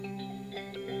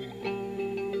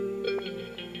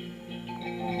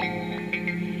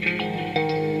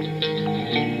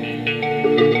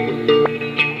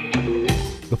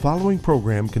following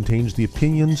program contains the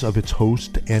opinions of its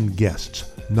host and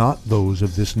guests, not those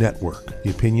of this network. The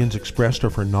opinions expressed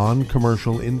are for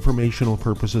non-commercial informational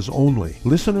purposes only.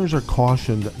 Listeners are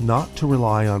cautioned not to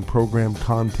rely on program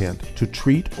content to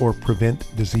treat or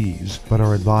prevent disease, but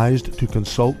are advised to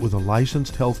consult with a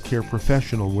licensed healthcare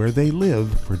professional where they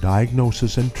live for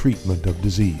diagnosis and treatment of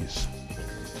disease.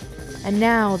 And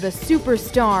now, the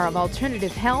superstar of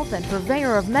alternative health and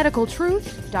purveyor of medical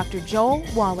truth, Dr. Joel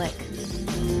Wallach.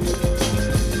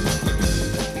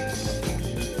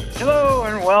 Hello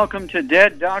and welcome to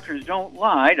Dead Doctors Don't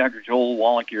Lie. Dr. Joel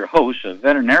Wallach, your host, a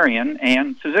veterinarian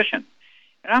and physician.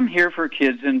 And I'm here for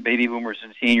kids and baby boomers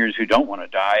and seniors who don't want to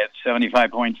die at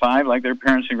 75.5 like their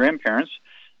parents and grandparents.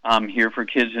 I'm here for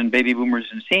kids and baby boomers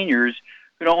and seniors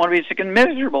who don't want to be sick and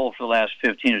miserable for the last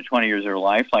 15 to 20 years of their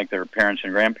life like their parents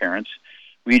and grandparents.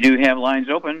 We do have lines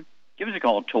open. Give us a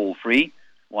call toll-free,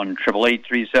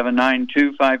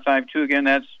 1-888-379-2552. Again,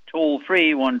 that's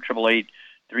toll-free,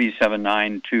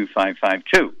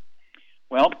 1-888-379-2552.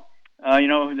 Well,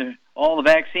 all the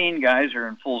vaccine guys are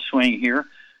in full swing here.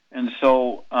 And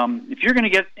so if you're going to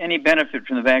get any benefit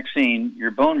from the vaccine,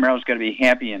 your bone marrow's got to be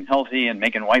happy and healthy and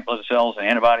making white blood cells and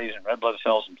antibodies and red blood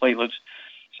cells and platelets.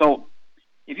 So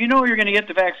if you know you're going to get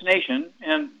the vaccination,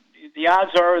 and the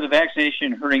odds are the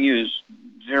vaccination hurting you is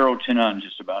 0 to none,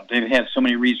 just about. They've had so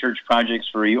many research projects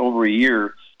for over a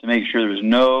year to make sure there's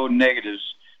no negatives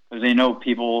because they know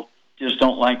people just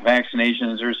don't like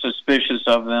vaccinations. They're suspicious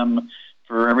of them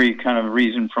for every kind of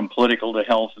reason from political to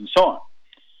health and so on.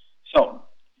 So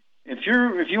if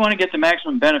you want to get the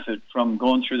maximum benefit from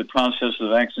going through the process of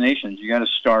the vaccinations, you got to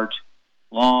start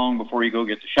long before you go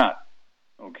get the shot,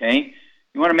 okay?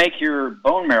 You want to make your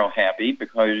bone marrow happy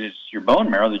because it's your bone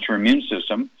marrow that's your immune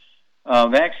system.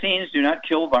 Vaccines do not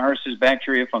kill viruses,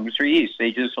 bacteria, fungus, or yeast.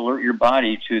 They just alert your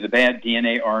body to the bad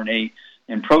DNA, RNA,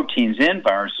 and proteins in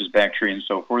viruses, bacteria, and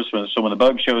so forth. So when the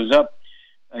bug shows up,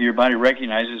 your body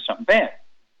recognizes something bad.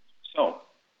 So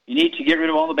you need to get rid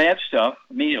of all the bad stuff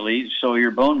immediately so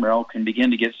your bone marrow can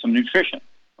begin to get some nutrition,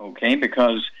 okay?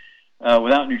 Because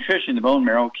without nutrition, the bone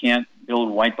marrow can't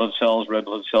build white blood cells, red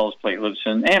blood cells, platelets,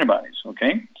 and antibodies,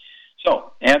 okay?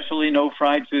 So, absolutely no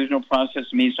fried foods, no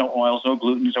processed meats, no oils, no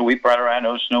gluten, no wheat butter and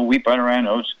oats, no wheat butter and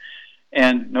oats,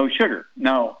 and no sugar.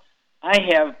 Now, I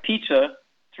have pizza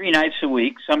 3 nights a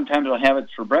week. Sometimes I'll have it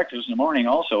for breakfast in the morning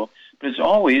also, but it's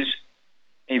always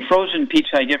a frozen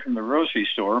pizza I get from the grocery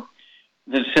store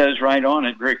that says right on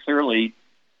it very clearly,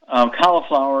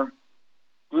 cauliflower,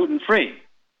 gluten-free.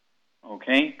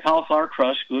 Okay, cauliflower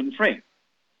crust, gluten-free.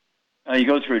 You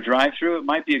go through a drive-through, it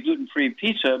might be a gluten-free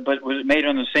pizza, but was it made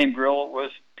on the same grill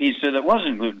with pizza that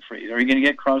wasn't gluten-free? Are you going to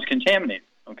get cross-contaminated?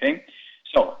 Okay,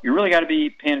 so you really got to be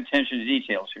paying attention to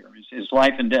details here. It's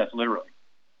life and death, literally.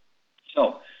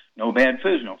 So no bad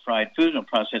foods, no fried foods, no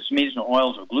processed meats, no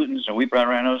oils, no gluten, no wheat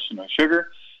butter and oats, no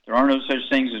sugar. There are no such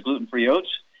things as gluten-free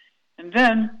oats. And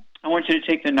then I want you to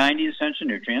take the 90 essential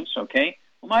nutrients, okay?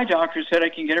 Well, my doctor said I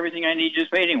can get everything I need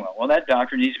just by eating well. Well, that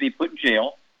doctor needs to be put in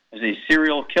jail as a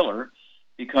serial killer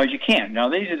because you can't. Now,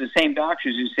 these are the same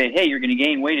doctors who say, hey, you're going to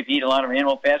gain weight if you eat a lot of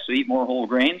animal fat, so eat more whole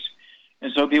grains.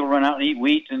 And so people run out and eat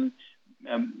wheat and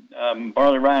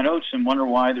barley, rye, and oats and wonder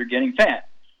why they're getting fat.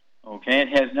 Okay, it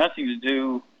has nothing to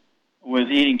do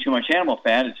with eating too much animal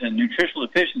fat. It's a nutritional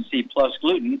deficiency plus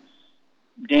gluten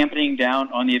dampening down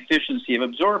on the efficiency of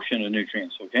absorption of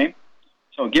nutrients, okay?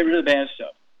 So get rid of the bad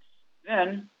stuff.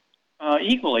 Then,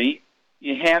 equally,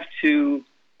 you have to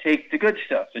take the good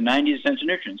stuff, the 90 essential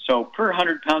nutrients. So per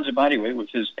 100 pounds of body weight,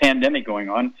 with this pandemic going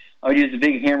on, I would use the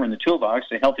big hammer in the toolbox,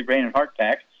 the Healthy Brain and Heart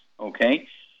Pack, okay?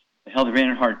 The Healthy Brain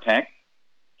and Heart Pack.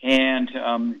 And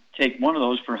take one of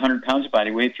those for 100 pounds of body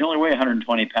weight. If you only weigh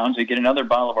 120 pounds, you get another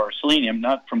bottle of our selenium,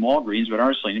 not from Walgreens, but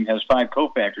our selenium has 5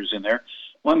 cofactors in there.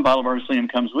 One bottle of our selenium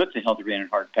comes with the Healthy Brain and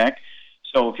Heart Pack.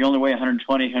 So if you only weigh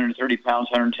 120, 130 pounds,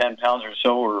 110 pounds or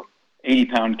so, or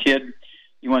 80-pound kid,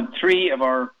 you want 3 of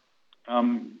our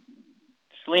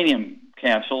selenium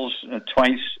capsules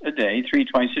twice a day, 3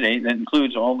 twice a day. That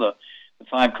includes all the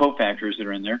 5 cofactors that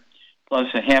are in there, plus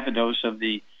a half a dose of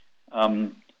the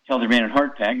Healthy Brain and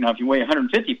Heart Pack. Now, if you weigh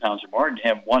 150 pounds or more, you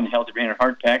have 1 Healthy Brain and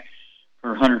Heart Pack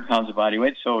per 100 pounds of body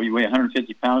weight. So you weigh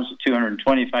 150 pounds to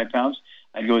 225 pounds.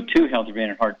 I'd go with 2 Healthy Brain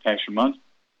and Heart Packs per month.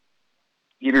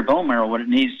 Give your bone marrow what it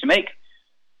needs to make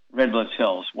red blood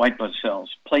cells, white blood cells,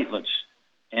 platelets,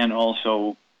 and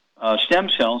also stem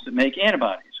cells that make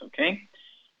antibodies, okay?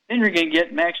 Then you're going to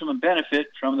get maximum benefit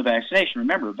from the vaccination.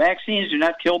 Remember, vaccines do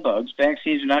not kill bugs.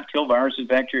 Vaccines do not kill viruses,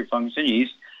 bacteria, fungus, and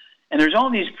yeast. And there's all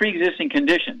these pre-existing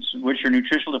conditions, which are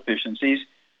nutritional deficiencies,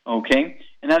 okay?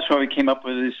 And that's why we came up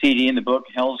with the CD in the book,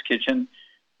 Hell's Kitchen,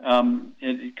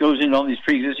 It goes into all these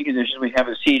pre-existing conditions. We have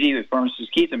a CD with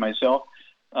pharmacist Keith and myself.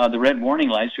 The red warning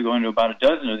lights, we go into about a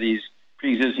dozen of these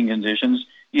pre-existing conditions.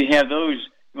 You have those,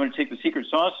 you want to take the secret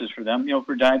sauces for them,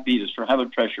 for diabetes, for high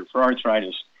blood pressure, for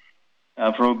arthritis,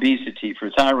 for obesity,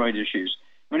 for thyroid issues.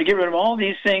 You want to get rid of all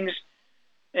these things,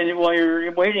 and while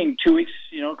you're waiting 2 weeks,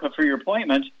 for your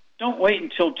appointment, don't wait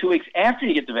until 2 weeks after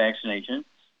you get the vaccination.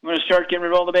 You want to start getting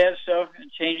rid of all the bad stuff and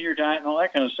changing your diet and all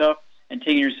that kind of stuff and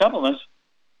taking your supplements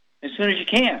as soon as you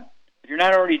can. If you're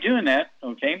not already doing that,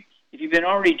 okay, if you've been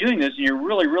already doing this and you're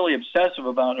really, really obsessive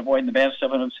about avoiding the bad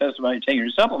stuff and obsessive about taking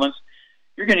your supplements,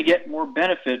 you're going to get more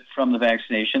benefit from the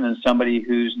vaccination than somebody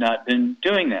who's not been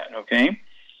doing that, okay?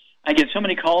 I get so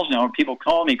many calls now where people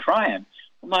call me crying.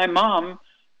 Well, my mom,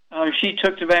 she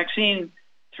took the vaccine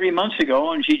 3 months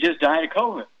ago and she just died of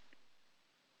COVID.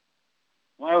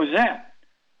 Why was that?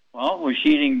 Well, was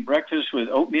she eating breakfast with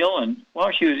oatmeal?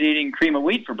 She was eating cream of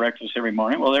wheat for breakfast every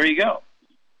morning. Well, there you go.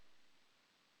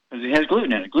 Because it has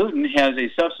gluten in it. Gluten has a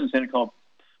substance in it called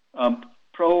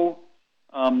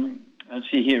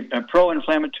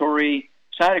pro-inflammatory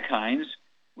cytokines,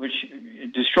 which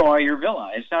destroy your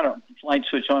villi. It's not a light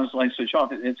switch on, it's a light switch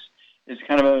off. It's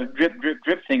kind of a drip, drip,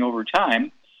 drip thing over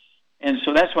time. And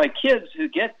so that's why kids who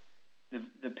get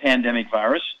the pandemic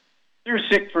virus, they're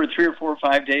sick for 3 or 4 or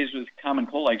 5 days with common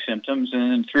cold-like symptoms,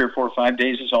 and in 3 or 4 or 5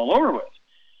 days it's all over with.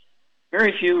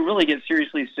 Very few really get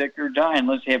seriously sick or die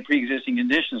unless they have pre-existing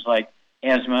conditions like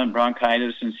asthma and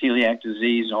bronchitis and celiac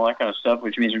disease and all that kind of stuff,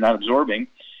 which means they're not absorbing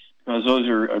because those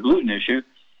are a gluten issue.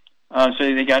 So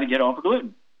they got to get off of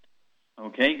gluten.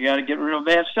 Okay, you got to get rid of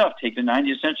bad stuff. Take the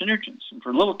 90 essential nutrients. And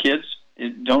for little kids,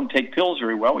 don't take pills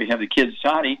very well. We have the kids'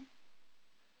 toddy.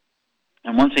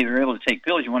 And once they're able to take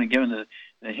pills, you want to give them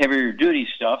the heavier duty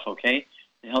stuff, okay,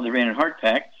 the Healthy Brain and Heart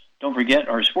Pack. Don't forget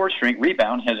our sports drink,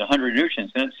 Rebound, has 100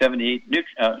 nutrients in it, 78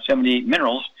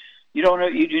 minerals.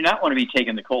 You do not want to be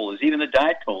taking the colas, even the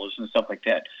diet colas and stuff like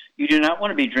that. You do not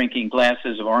want to be drinking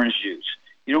glasses of orange juice.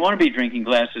 You don't want to be drinking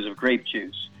glasses of grape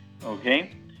juice, okay?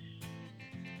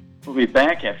 We'll be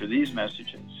back after these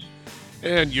messages.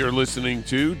 And you're listening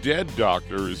to Dead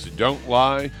Doctors Don't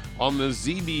Lie on the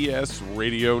ZBS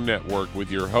Radio Network with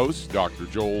your host, Dr.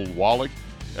 Joel Wallach.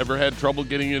 Ever had trouble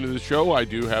getting into the show? I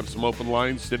do have some open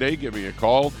lines today. Give me a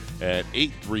call at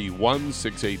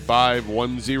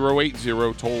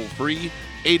 831-685-1080, toll free,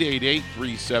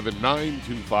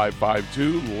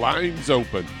 888-379-2552. Lines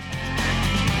open.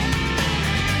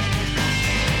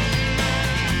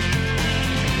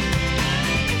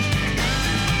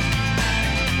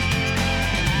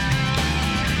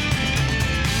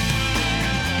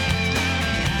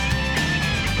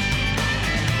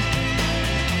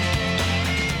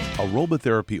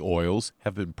 Aromatherapy oils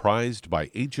have been prized by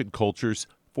ancient cultures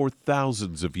for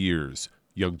thousands of years.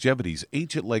 Youngevity's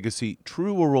ancient legacy,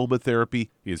 true aromatherapy,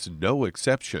 is no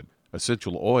exception.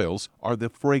 Essential oils are the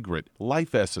fragrant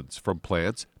life essence from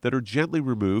plants that are gently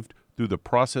removed through the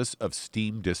process of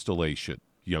steam distillation.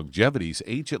 Youngevity's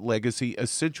ancient legacy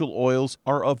essential oils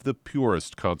are of the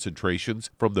purest concentrations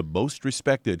from the most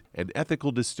respected and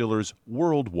ethical distillers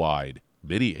worldwide.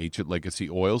 Many ancient legacy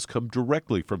oils come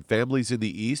directly from families in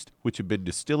the East which have been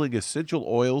distilling essential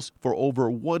oils for over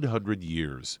 100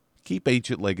 years. Keep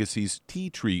Ancient Legacy's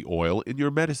tea tree oil in your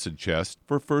medicine chest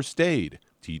for first aid.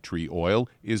 Tea tree oil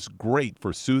is great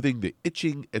for soothing the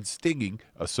itching and stinging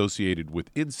associated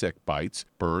with insect bites,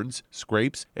 burns,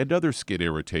 scrapes, and other skin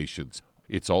irritations.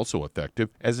 It's also effective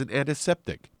as an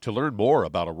antiseptic. To learn more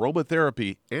about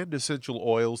aromatherapy and essential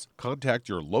oils, contact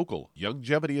your local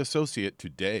Youngevity associate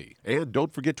today. And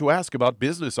don't forget to ask about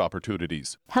business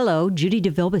opportunities. Hello, Judy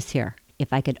DeVilbiss here.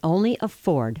 If I could only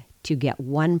afford to get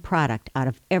one product out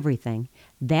of everything,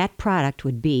 that product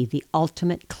would be the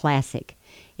Ultimate Classic.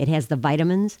 It has the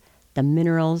vitamins, the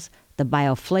minerals, the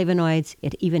bioflavonoids.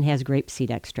 It even has grapeseed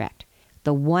extract.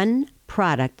 The one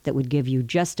product that would give you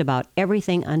just about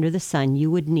everything under the sun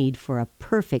you would need for a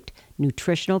perfect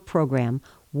nutritional program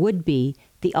would be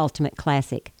the Ultimate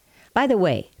Classic. By the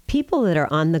way, people that are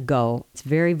on the go, it's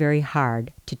very, very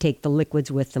hard to take the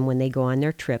liquids with them when they go on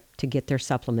their trip to get their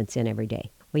supplements in every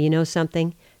day. Well, you know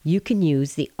something? You can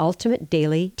use the Ultimate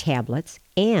Daily tablets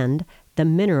and the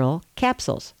mineral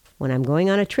capsules. When I'm going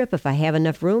on a trip, if I have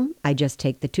enough room, I just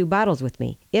take the 2 bottles with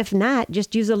me. If not,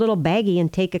 just use a little baggie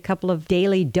and take a couple of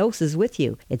daily doses with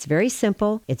you. It's very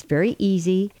simple. It's very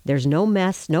easy. There's no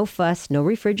mess, no fuss, no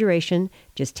refrigeration.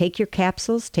 Just take your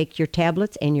capsules, take your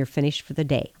tablets, and you're finished for the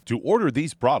day. To order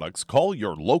these products, call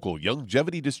your local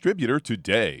Youngevity distributor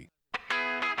today.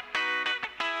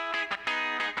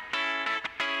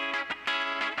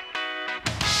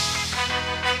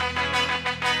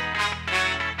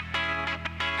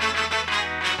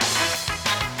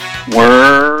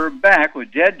 We're back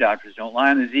with Dead Doctors Don't Lie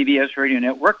on the ZBS Radio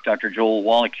Network. Dr. Joel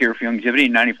Wallach here for Longevity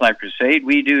 95 Crusade.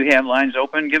 We do have lines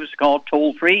open. Give us a call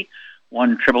toll-free,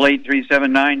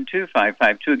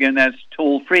 1-888-379-2552. Again, that's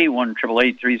toll-free,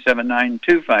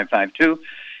 1-888-379-2552.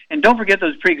 And don't forget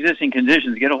those pre-existing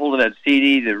conditions. Get a hold of that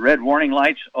CD, the red warning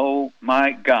lights. Oh,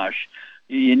 my gosh.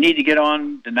 You need to get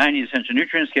on the 90 essential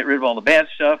nutrients, get rid of all the bad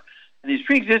stuff. And these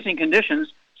pre-existing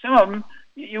conditions, some of them,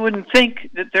 you wouldn't think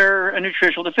that they're a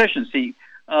nutritional deficiency.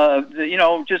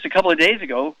 Just a couple of days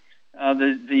ago,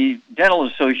 the Dental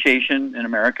Association in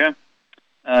America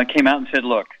came out and said,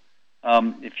 look,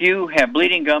 if you have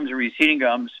bleeding gums or receding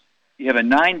gums, you have a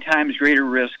 9 times greater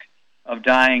risk of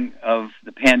dying of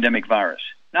the pandemic virus.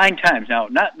 9 times. Now,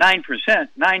 not 9%.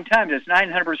 9 times, that's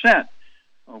 900%.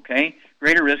 Okay?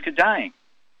 Greater risk of dying.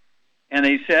 And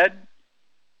they said,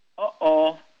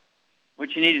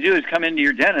 what you need to do is come into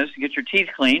your dentist and get your teeth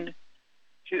cleaned.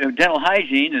 Dental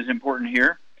hygiene is important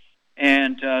here,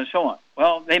 and so on.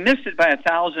 Well, they missed it by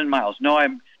 1,000 miles. No,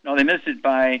 they missed it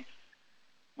by,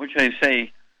 what should I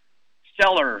say,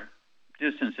 stellar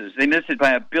distances. They missed it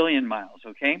by 1 billion miles,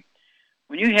 okay?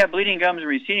 When you have bleeding gums and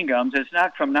receding gums, it's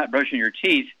not from not brushing your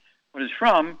teeth. What it's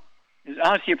from is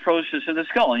osteoporosis of the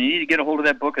skull, and you need to get a hold of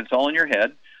that book. It's all in your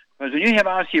head. Because when you have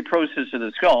osteoporosis of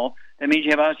the skull, that means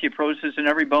you have osteoporosis in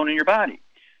every bone in your body.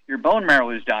 Your bone marrow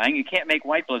is dying. You can't make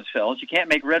white blood cells. You can't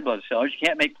make red blood cells. You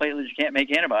can't make platelets. You can't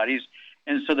make antibodies.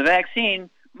 And so the vaccine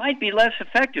might be less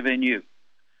effective in you.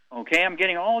 Okay, I'm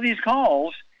getting all these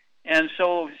calls, and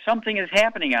so something is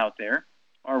happening out there.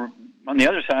 Or on the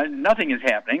other side, nothing is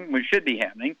happening, which should be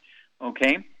happening.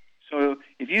 Okay, so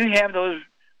if you have those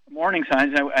warning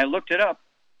signs, I looked it up.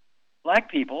 Black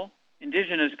people,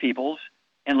 indigenous peoples,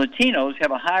 and Latinos have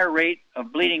a higher rate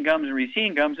of bleeding gums and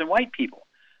receding gums than white people.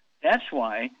 That's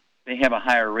why they have a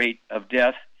higher rate of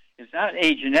death. It's not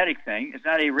a genetic thing. It's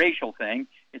not a racial thing.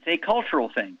 It's a cultural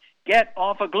thing. Get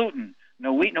off of gluten.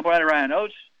 No wheat, no brown rye,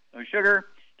 oats, no sugar.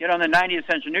 Get on the 90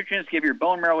 essential nutrients. Give your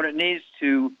bone marrow what it needs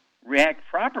to react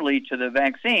properly to the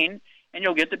vaccine, and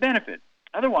you'll get the benefit.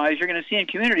 Otherwise, you're going to see in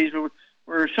communities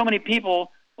where so many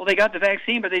people, well, they got the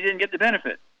vaccine, but they didn't get the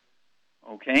benefit.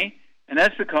 Okay? And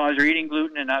that's because they're eating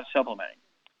gluten and not supplementing.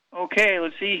 Okay,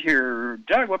 let's see here.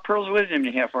 Doug, what pearls of wisdom do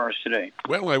you have for us today?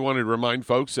 Well, I wanted to remind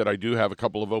folks that I do have a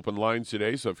couple of open lines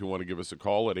today, so if you want to give us a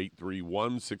call at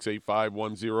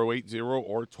 831-685-1080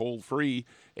 or toll-free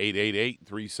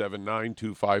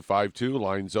 888-379-2552.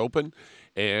 Lines open.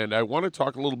 And I want to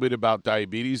talk a little bit about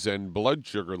diabetes and blood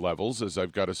sugar levels, as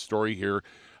I've got a story here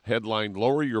headlined,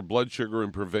 Lower Your Blood Sugar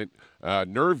and Prevent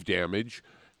Nerve Damage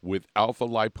with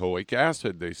alpha-lipoic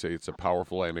acid. They say it's a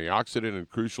powerful antioxidant and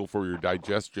crucial for your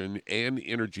digestion and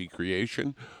energy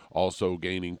creation. Also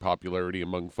gaining popularity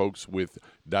among folks with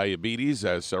diabetes,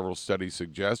 as several studies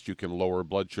suggest you can lower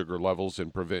blood sugar levels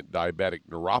and prevent diabetic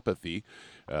neuropathy.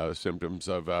 Symptoms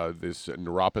of this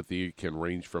neuropathy can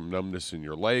range from numbness in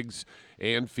your legs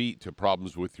and feet to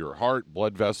problems with your heart,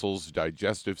 blood vessels,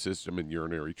 digestive system, and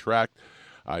urinary tract.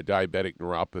 Diabetic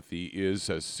neuropathy is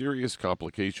a serious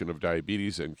complication of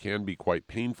diabetes and can be quite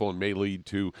painful and may lead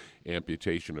to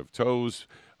amputation of toes,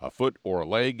 a foot, or a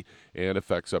leg, and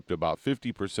affects up to about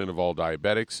 50% of all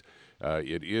diabetics.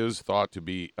 It is thought to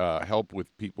be help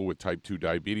with people with type 2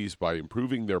 diabetes by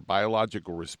improving their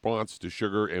biological response to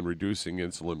sugar and reducing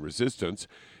insulin resistance.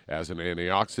 As an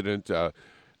antioxidant,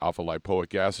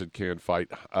 alpha-lipoic acid can fight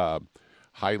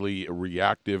highly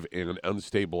reactive and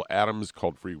unstable atoms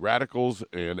called free radicals,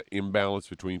 and imbalance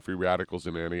between free radicals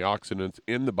and antioxidants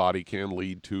in the body can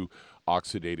lead to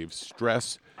oxidative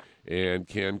stress and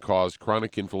can cause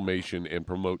chronic inflammation and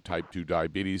promote type 2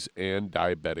 diabetes and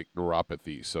diabetic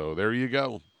neuropathy. So there you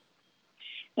go.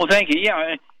 Well, thank you.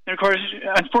 Yeah, and of course,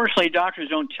 unfortunately, doctors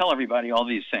don't tell everybody all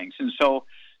these things. And so,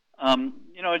 in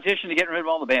addition to getting rid of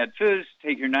all the bad foods,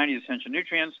 take your 90 essential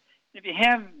nutrients. If you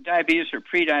have diabetes or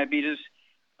pre-diabetes,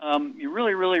 you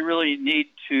really, really, really need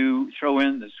to throw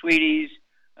in the sweeties.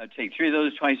 Take 3 of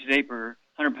those twice a day per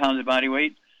 100 pounds of body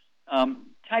weight.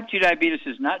 Type 2 diabetes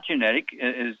is not genetic,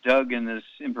 as Doug in this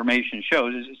information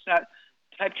shows. It's not.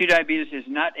 Type 2 diabetes is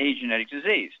not a genetic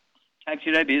disease. Type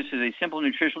 2 diabetes is a simple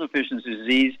nutritional deficiency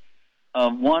disease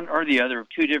of one or the other of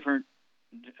 2 different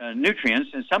nutrients,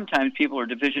 and sometimes people are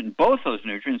deficient in both those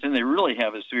nutrients, and they really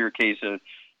have a severe case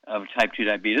of type 2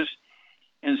 diabetes.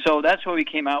 And so that's why we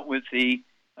came out with the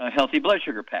Healthy Blood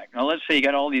Sugar Pack. Now, let's say you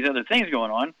got all these other things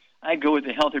going on. I'd go with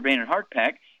the Healthy Brain and Heart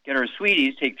Pack, get our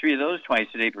sweeties, take 3 of those twice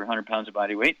a day per 100 pounds of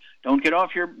body weight. Don't get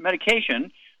off your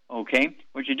medication, okay?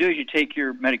 What you do is you take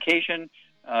your medication,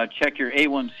 check your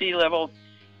A1C level,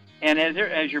 and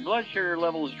as your blood sugar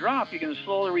levels drop, you can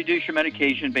slowly reduce your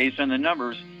medication based on the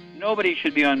numbers. nobody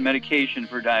should be on medication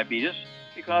for diabetes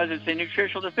because it's a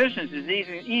nutritional deficiency.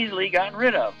 It's easily gotten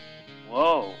rid of.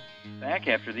 Whoa. Back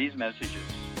after these messages.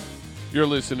 You're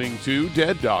listening to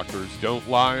Dead Doctors Don't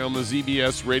Lie on the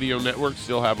ZBS Radio Network.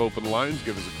 Still have open lines.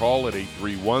 Give us a call at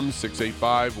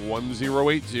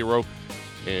 831-685-1080.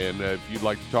 And if you'd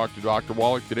like to talk to Dr.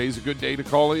 Wallach, today's a good day to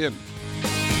call in.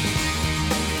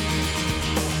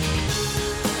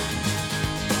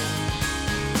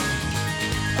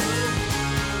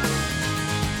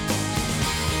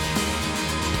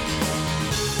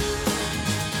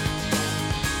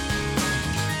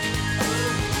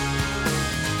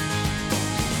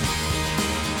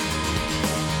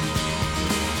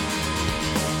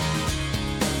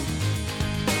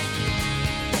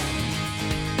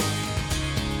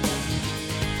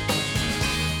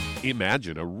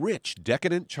 Imagine a rich,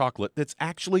 decadent chocolate that's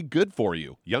actually good for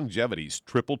you. Youngevity's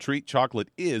Triple Treat chocolate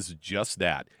is just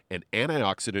that, an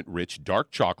antioxidant-rich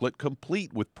dark chocolate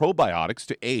complete with probiotics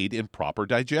to aid in proper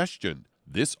digestion.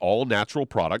 This all-natural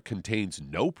product contains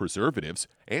no preservatives,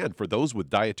 and for those with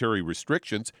dietary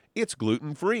restrictions, it's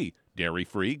gluten-free,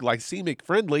 dairy-free,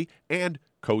 glycemic-friendly, and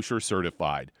kosher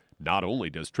certified. Not only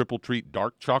does Triple Treat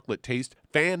dark chocolate taste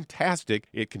fantastic,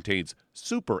 it contains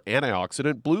super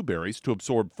antioxidant blueberries to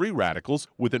absorb free radicals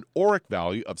with an ORAC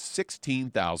value of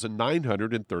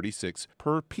 16,936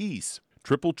 per piece.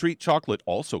 Triple Treat chocolate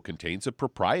also contains a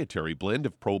proprietary blend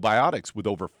of probiotics with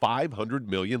over 500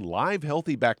 million live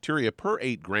healthy bacteria per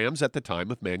 8 grams at the time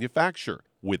of manufacture,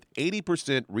 with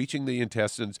 80% reaching the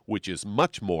intestines, which is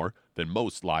much more than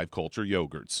most live culture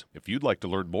yogurts. If you'd like to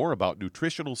learn more about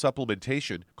nutritional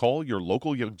supplementation, call your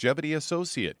local Youngevity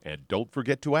associate, and don't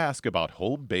forget to ask about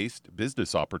home-based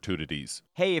business opportunities.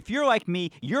 Hey, if you're like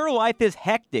me, your life is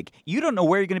hectic. You don't know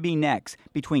where you're going to be next.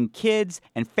 Between kids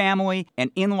and family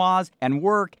and in-laws and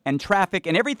work and traffic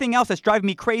and everything else that's driving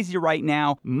me crazy right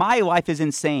now, my life is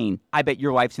insane. I bet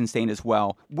your life's insane as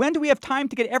well. When do we have time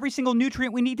to get every single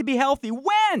nutrient we need to be healthy?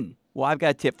 When? Well, I've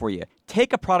got a tip for you.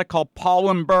 Take a product called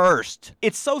Pollen Burst.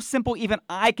 It's so simple, even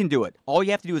I can do it. All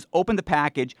you have to do is open the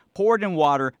package, pour it in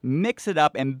water, mix it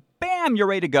up, and bam, you're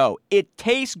ready to go. It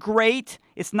tastes great.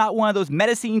 It's not one of those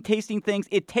medicine-tasting things.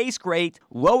 It tastes great,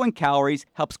 low in calories,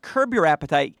 helps curb your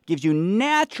appetite, gives you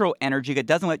natural energy that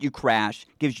doesn't let you crash,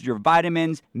 gives you your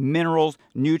vitamins, minerals,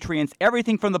 nutrients,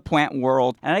 everything from the plant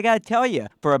world. And I got to tell you,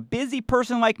 for a busy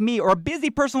person like me or a busy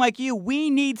person like you, we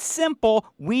need simple,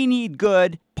 we need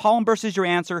good. Pollen Burst is your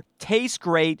answer. Tastes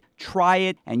great. Try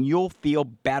it, and you'll feel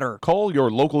better. Call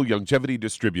your local Youngevity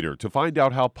distributor to find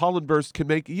out how Pollen Burst can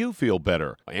make you feel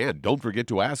better. And don't forget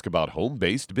to ask about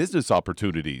home-based business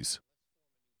opportunities.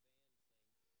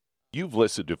 You've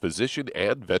listened to physician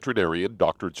and veterinarian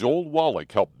Dr. Joel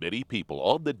Wallach help many people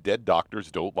on the Dead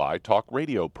Doctors Don't Lie talk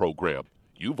radio program.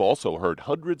 You've also heard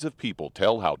hundreds of people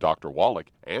tell how Dr.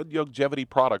 Wallach and Youngevity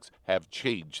products have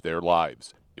changed their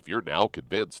lives. If you're now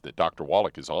convinced that Dr.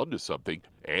 Wallach is onto something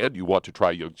and you want to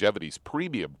try Youngevity's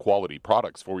premium quality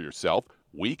products for yourself,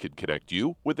 we can connect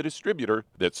you with a distributor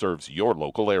that serves your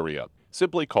local area.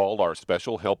 Simply call our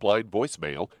special helpline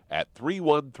voicemail at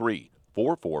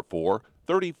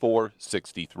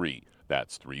 313-444-3463.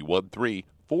 That's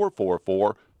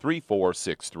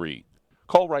 313-444-3463.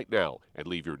 Call right now and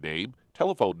leave your name,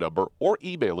 telephone number, or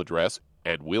email address,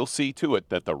 and we'll see to it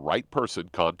that the right person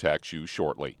contacts you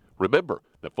shortly. Remember,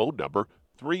 the phone number,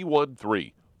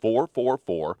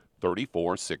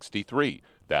 313-444-3463.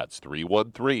 That's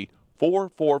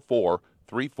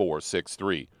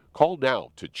 313-444-3463. Call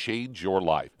now to change your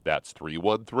life. That's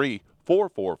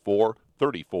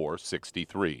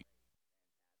 313-444-3463.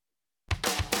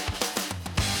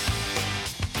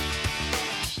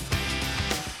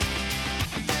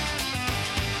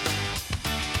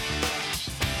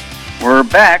 We're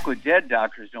back with Dead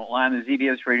Doctors Don't Lie on the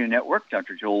ZBS Radio Network.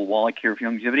 Dr. Joel Wallach here for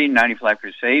Youngevity, 95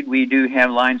 Crusade. We do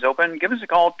have lines open. Give us a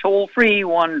call toll-free,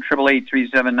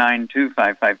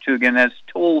 1-888-379-2552. Again, that's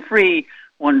toll-free,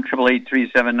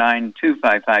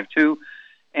 1-888-379-2552.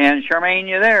 And Charmaine,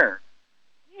 you there?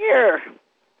 Here.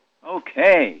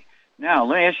 Okay. Now,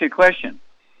 let me ask you a question.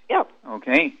 Yep.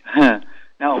 Okay.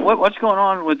 Now, what's going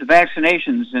on with the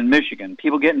vaccinations in Michigan?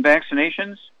 People getting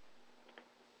vaccinations?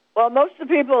 Well, most of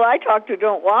the people I talk to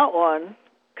don't want one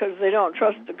because they don't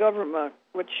trust the government,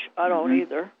 which I don't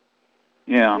either.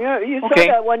 Yeah. You saw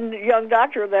that one young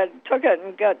doctor that took it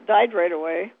and died right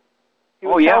away. He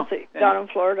was healthy down in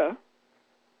Florida.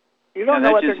 You don't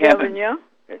know what they're giving you,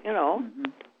 you know.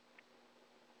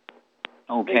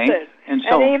 Okay. And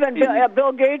even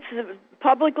Bill Gates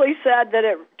publicly said that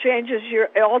it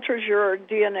alters your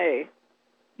DNA.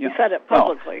 Yeah. He said it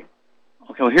publicly.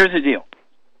 Well, here's the deal.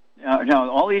 now,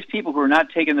 all these people who are not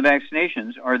taking the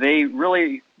vaccinations, are they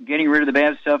really getting rid of the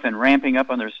bad stuff and ramping up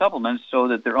on their supplements so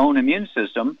that their own immune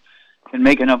system can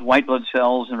make enough white blood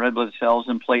cells and red blood cells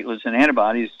and platelets and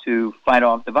antibodies to fight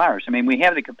off the virus? I mean, we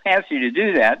have the capacity to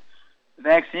do that. The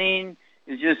vaccine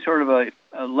is just sort of a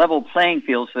level playing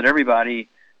field so that everybody,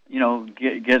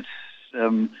 gets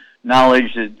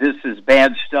knowledge that this is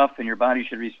bad stuff and your body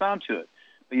should respond to it.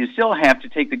 But you still have to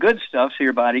take the good stuff so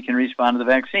your body can respond to the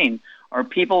vaccine. Are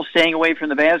people staying away from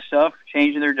the bad stuff,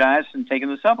 changing their diets, and taking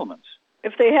the supplements?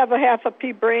 If they have a half a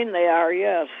pea brain, they are,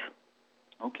 yes.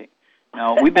 Okay.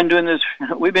 Now, we've been doing this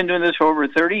for over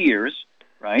 30 years,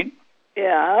 right?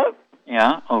 Yeah.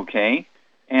 Yeah, okay.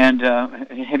 And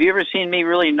have you ever seen me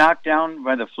really knocked down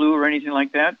by the flu or anything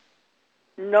like that?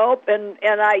 Nope. And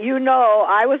I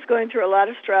was going through a lot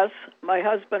of stress. My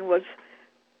husband was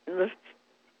in the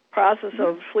process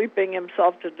of sleeping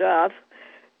himself to death.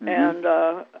 Mm-hmm. And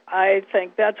I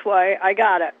think that's why I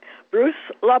got it. Bruce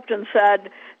Lupton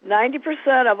said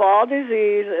 90% of all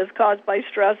disease is caused by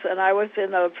stress, and I was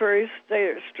in a very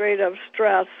state of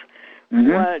stress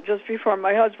just before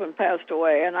my husband passed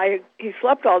away. And he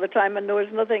slept all the time, and there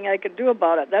was nothing I could do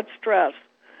about it. That's stress.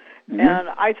 Mm-hmm. And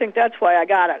I think that's why I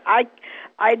got it.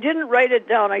 I didn't write it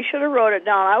down. I should have wrote it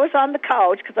down. I was on the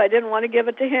couch because I didn't want to give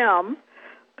it to him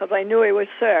because I knew he was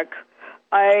sick.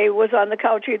 I was on the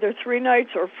couch either 3 nights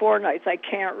or 4 nights. I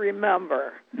can't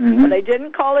remember. Mm-hmm. But I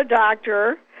didn't call a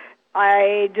doctor.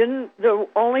 The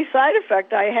only side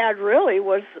effect I had really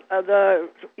was the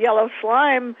yellow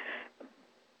slime,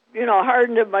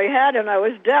 hardened in my head, and I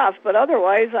was deaf. But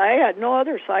otherwise, I had no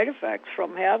other side effects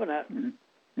from having it.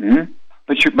 Mm-hmm.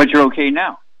 But you're okay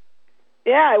now.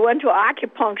 Yeah, I went to an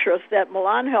acupuncturist that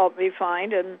Milan helped me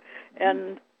find, and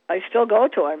I still go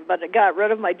to him, but it got rid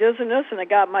of my dizziness, and it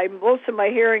got most of my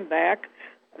hearing back.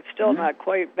 It's still not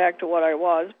quite back to what I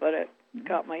was, but it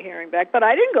got my hearing back. But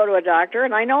I didn't go to a doctor,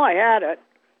 and I know I had it.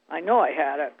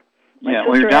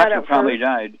 Your doctor probably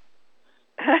died.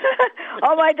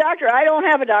 Oh, my doctor. I don't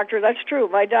have a doctor. That's true.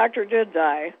 My doctor did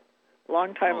die a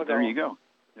long time ago.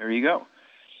 There you go.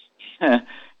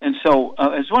 And so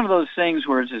it's one of those things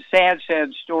where it's a sad,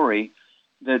 sad story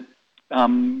that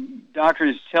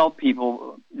doctors tell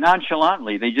people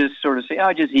nonchalantly. They just sort of say,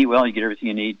 just eat well, you get everything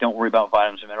you need, don't worry about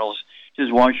vitamins and minerals,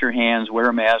 just wash your hands, wear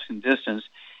a mask, and distance.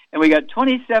 And we got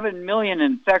 27 million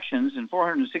infections and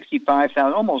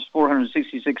 465,000, almost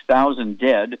 466,000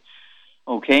 dead,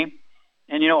 okay?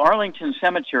 And, Arlington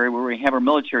Cemetery, where we have our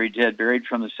military dead buried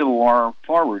from the Civil War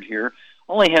forward here,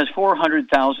 only has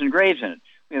 400,000 graves in it.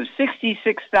 We have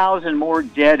 66,000 more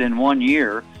dead in 1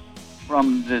 year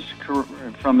from this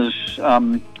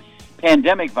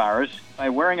pandemic virus by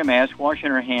wearing a mask,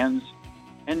 washing our hands,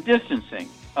 and distancing.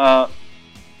 We'll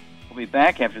be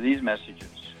back after these messages.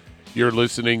 You're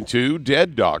listening to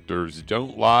Dead Doctors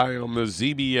Don't Lie on the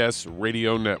ZBS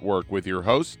Radio Network with your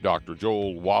host, Dr.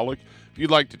 Joel Wallach. If you'd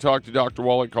like to talk to Dr.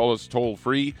 Wallach, call us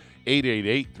toll-free,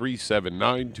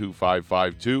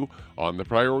 888-379-2552. On the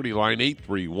priority line,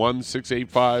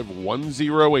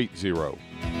 831-685-1080.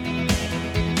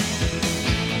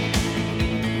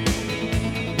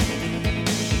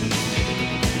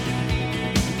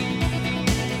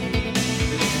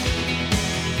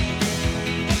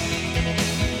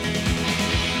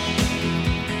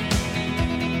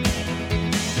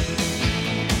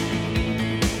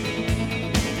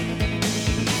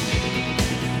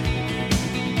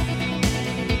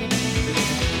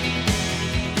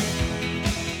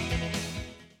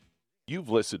 You've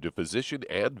listened to physician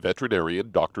and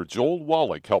veterinarian Dr. Joel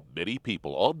Wallach help many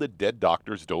people on the Dead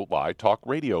Doctors Don't Lie talk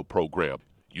radio program.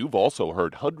 You've also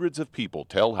heard hundreds of people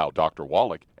tell how Dr.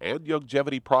 Wallach and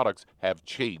Youngevity products have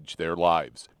changed their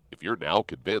lives. If you're now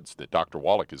convinced that Dr.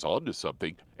 Wallach is onto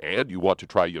something and you want to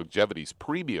try Youngevity's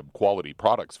premium quality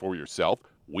products for yourself,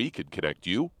 we can connect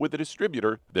you with a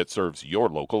distributor that serves your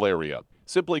local area.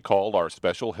 Simply call our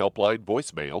special helpline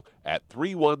voicemail at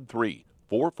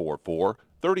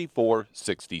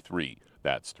 313-444-3463.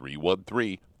 That's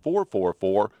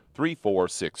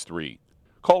 313-444-3463.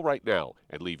 Call right now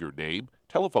and leave your name,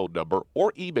 telephone number,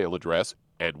 or email address,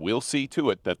 and we'll see to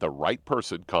it that the right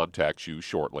person contacts you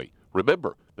shortly.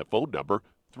 Remember, the phone number,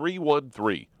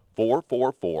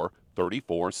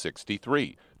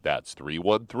 313-444-3463. That's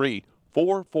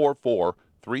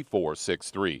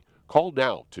 313-444-3463. Call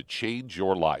now to change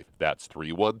your life. That's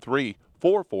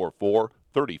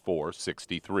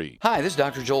 313-444-3463. Hi, this is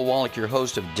Dr. Joel Wallach, your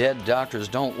host of Dead Doctors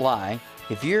Don't Lie.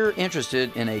 If you're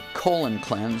interested in a colon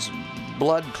cleanse,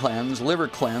 blood cleanse, liver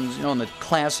cleanse, in the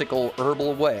classical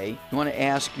herbal way, you want to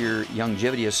ask your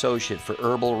Youngevity associate for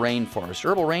Herbal Rainforest.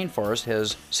 Herbal Rainforest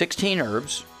has 16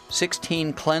 herbs,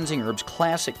 16 cleansing herbs,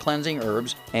 classic cleansing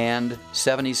herbs, and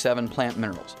 77 plant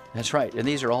minerals. That's right, and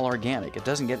these are all organic. It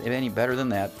doesn't get any better than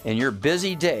that. In your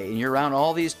busy day, and you're around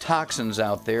all these toxins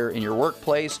out there, in your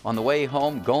workplace, on the way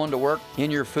home, going to work,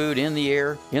 in your food, in the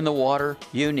air, in the water,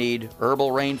 you need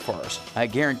Herbal Rainforest. I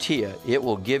guarantee you, it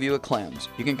will give you a cleanse.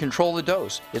 You can control the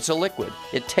dose. It's a liquid.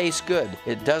 It tastes good.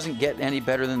 It doesn't get any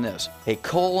better than this. A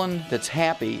colon that's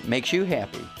happy makes you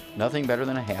happy. Nothing better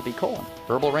than a happy colon.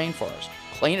 Herbal Rainforest.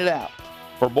 Clean it out.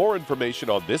 For more information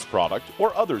on this product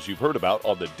or others you've heard about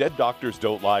on the Dead Doctors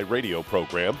Don't Lie radio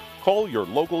program, call your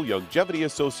local Youngevity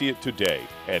associate today.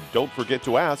 And don't forget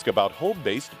to ask about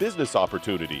home-based business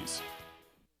opportunities.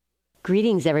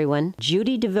 Greetings, everyone.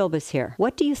 Judy DeVilbus here.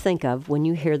 What do you think of when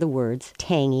you hear the words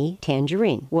tangy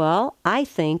tangerine? Well, I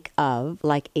think of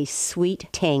like a sweet,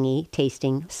 tangy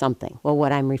tasting something. Well,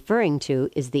 what I'm referring to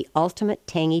is the Ultimate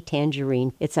Tangy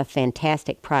Tangerine. It's a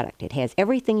fantastic product. It has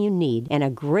everything you need, and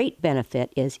a great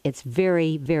benefit is it's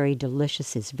very, very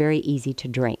delicious. It's very easy to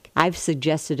drink. I've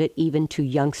suggested it even to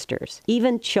youngsters.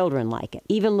 Even children like it.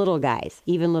 Even little guys.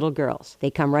 Even little girls.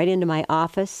 They come right into my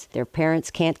office. Their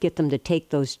parents can't get them to take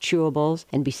those chewables,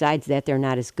 and besides that, they're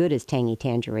not as good as Tangy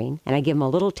Tangerine. And I give them a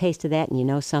little taste of that, and you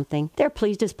know something? They're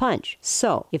pleased as punch.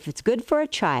 So, if it's good for a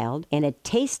child and it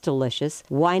tastes delicious,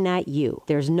 why not you?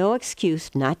 There's no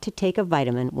excuse not to take a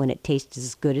vitamin when it tastes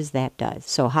as good as that does.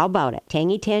 So how about it?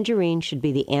 Tangy Tangerine should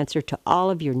be the answer to all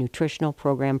of your nutritional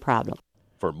program problems.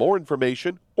 For more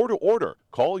information or to order,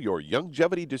 call your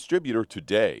Youngevity distributor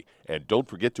today. And don't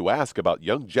forget to ask about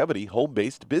Youngevity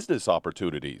home-based business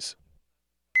opportunities.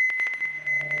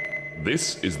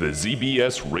 This is the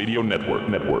ZBS Radio Network.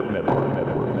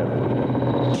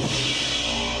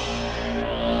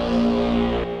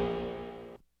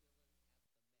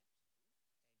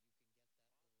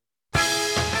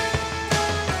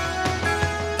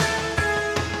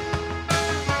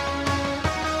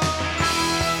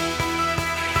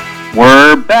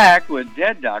 We're back with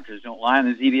Dead Doctors Don't Lie on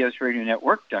the ZBS Radio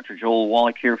Network. Dr. Joel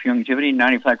Wallach here for Youngevity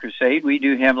 95 Crusade. We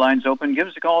do have lines open. Give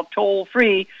us a call toll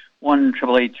free,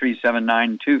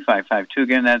 1-888-379-2552.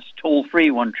 Again, that's toll free,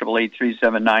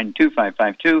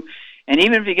 1-888-379-2552. And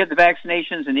even if you get the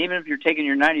vaccinations and even if you're taking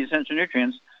your 90 essential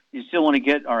nutrients, you still want to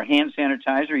get our hand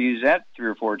sanitizer. Use that 3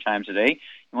 or 4 times a day.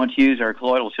 You want to use our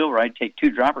colloidal silver. I take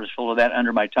 2 droppers full of that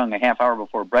under my tongue a half hour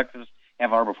before breakfast,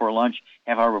 half hour before lunch,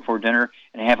 half hour before dinner,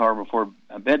 and a half hour before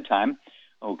bedtime.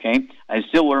 Okay. I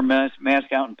still wear a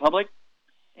mask out in public.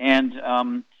 And,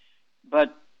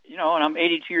 but, you know, and I'm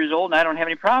 82 years old and I don't have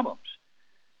any problems.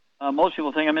 Most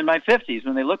people think I'm in my 50s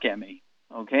when they look at me.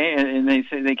 Okay. And they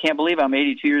say they can't believe I'm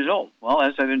 82 years old. Well,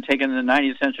 as I've been taking the 90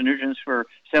 essential nutrients for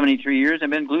 73 years, I've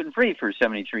been gluten-free for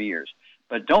 73 years.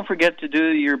 But don't forget to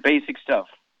do your basic stuff.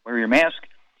 Wear your mask,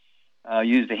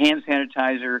 use the hand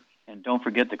sanitizer, and don't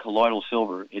forget the colloidal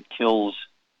silver. It kills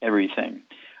everything.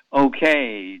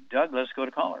 Okay, Doug, let's go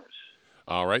to callers.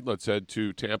 All right, let's head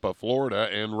to Tampa, Florida.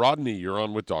 And Rodney, you're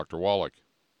on with Dr. Wallach.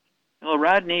 Hello,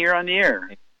 Rodney, you're on the air.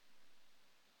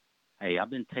 Hey, I've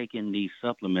been taking these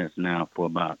supplements now for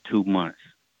about 2 months,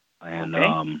 and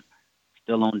Okay.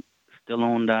 still on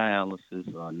dialysis,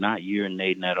 not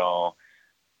urinating at all.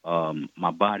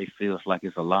 My body feels like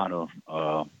it's a lot of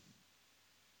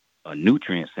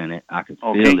nutrients in it. I can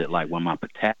feel it, like when my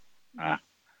potassium. My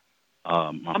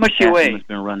How much you weigh? Has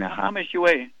been running high. How much you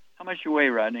weigh? How much you weigh,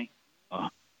 Rodney?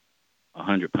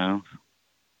 100 pounds.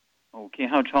 Okay,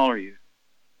 how tall are you?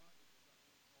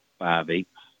 5'8".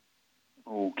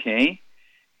 Okay,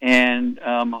 and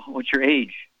what's your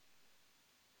age?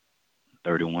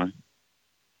 31.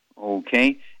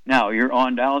 Okay, now you're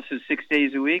on dialysis 6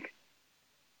 days a week?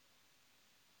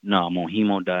 No, I'm on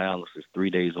hemodialysis 3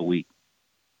 days a week.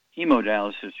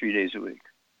 Hemodialysis 3 days a week.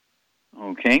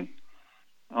 Okay.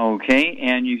 Okay,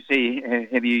 and you say,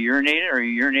 have you urinated? Are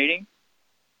you urinating?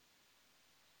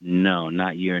 No,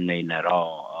 not urinating at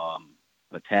all.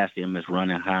 Potassium is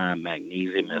running high.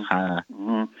 Magnesium is high.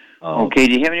 Mm-hmm. Okay,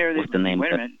 do you have any other... What's the name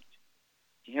Wait of a minute.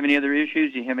 Do you have any other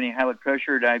issues? Do you have any high blood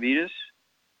pressure or diabetes?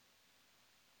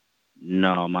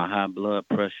 No, my high blood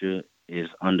pressure is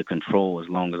under control as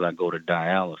long as I go to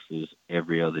dialysis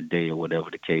every other day or whatever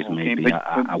the case may be.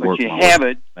 I work you my have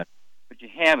way. it. But you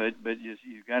have it, but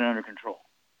you've got it under control.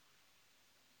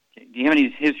 Okay. Do you have any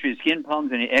history of skin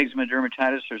problems, any eczema,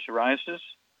 dermatitis, or psoriasis?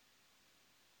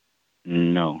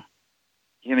 No.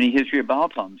 Do you have any history of bowel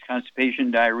problems,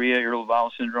 constipation, diarrhea, irritable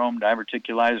bowel syndrome,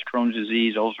 diverticulitis, Crohn's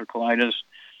disease, ulcer colitis?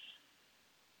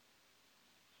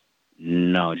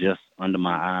 No, just under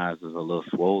my eyes is a little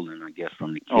swollen, I guess,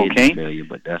 from the kidney failure,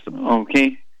 but that's about it. Okay.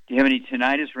 Do you have any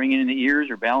tinnitus, ringing in the ears,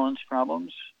 or balance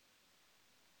problems?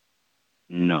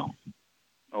 No.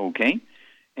 Okay.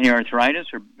 Any arthritis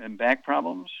or back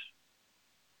problems?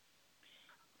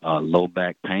 Low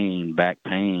back pain,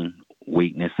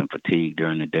 weakness, and fatigue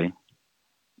during the day.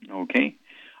 Okay.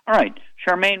 All right.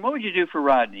 Charmaine, what would you do for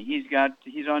Rodney? He's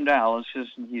on dialysis,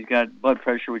 and he's got blood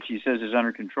pressure, which he says is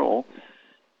under control.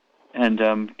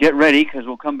 And get ready, because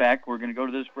we'll come back. We're going to go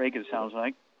to this break, it sounds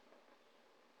like.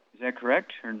 Is that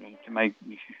correct? Or am I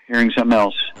hearing something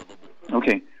else?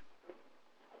 Okay.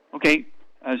 Okay.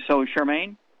 So,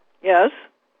 Charmaine? Yes?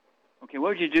 Okay, what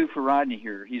would you do for Rodney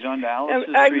here? He's on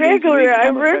dialysis. I vaguely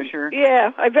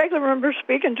remember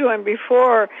speaking to him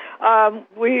before.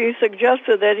 We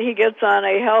suggested that he gets on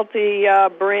a healthy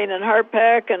brain and heart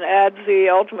pack and adds the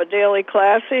Ultimate Daily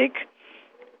Classic,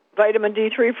 vitamin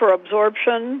D3 for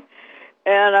absorption,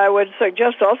 and I would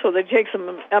suggest also that he take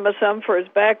some MSM for his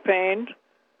back pain.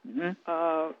 Mm-hmm.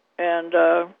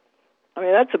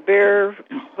 That's a bare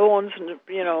bones,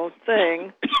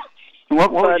 thing.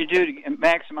 What would you do to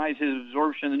maximize his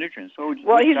absorption of the nutrients?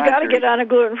 He's got to get on a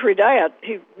gluten-free diet.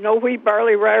 No wheat,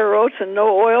 barley, rye, or oats, and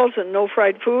no oils, and no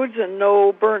fried foods, and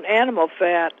no burnt animal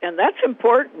fat. And that's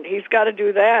important. He's got to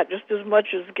do that just as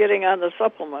much as getting on the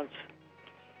supplements.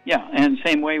 Yeah, and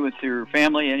same way with your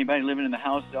family, anybody living in the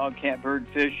house, dog, cat, bird,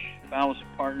 fish, spouse,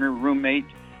 partner, roommate,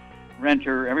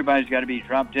 renter, everybody's got to be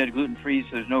drop-dead gluten-free so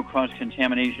there's no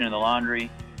cross-contamination in the laundry.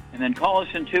 And then call us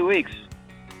in 2 weeks.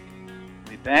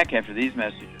 We'll be back after these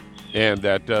messages. And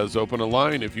that does open a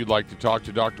line. If you'd like to talk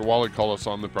to Dr. Wallach, call us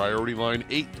on the priority line,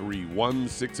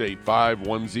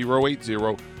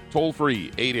 831-685-1080. Toll free,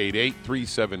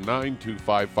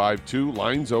 888-379-2552.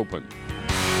 Lines open.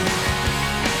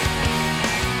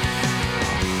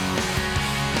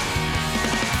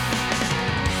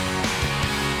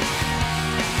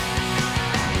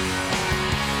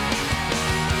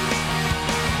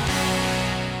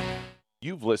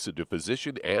 You've listened to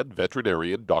physician and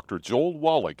veterinarian Dr. Joel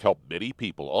Wallach help many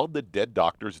people on the Dead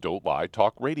Doctors Don't Lie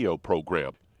talk radio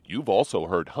program. You've also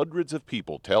heard hundreds of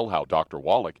people tell how Dr.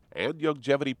 Wallach and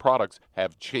Youngevity products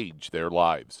have changed their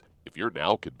lives. If you're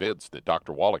now convinced that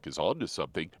Dr. Wallach is onto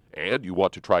something and you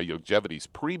want to try Youngevity's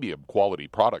premium quality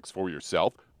products for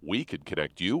yourself, we can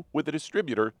connect you with a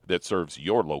distributor that serves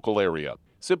your local area.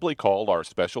 Simply call our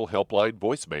special helpline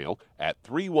voicemail at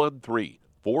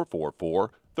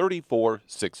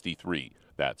 313-444-3463.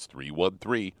 That's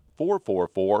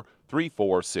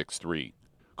 313-444-3463.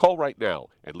 Call right now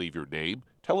and leave your name,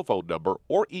 telephone number,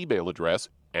 or email address,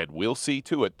 and we'll see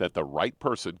to it that the right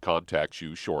person contacts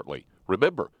you shortly.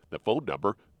 Remember, the phone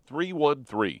number,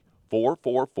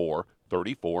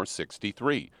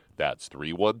 313-444-3463. That's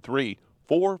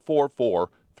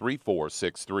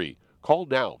 313-444-3463. Call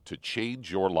now to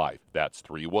change your life. That's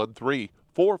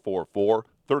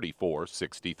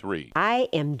 313-444-3463. I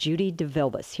am Judy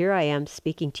DeVilbus. Here I am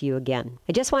speaking to you again.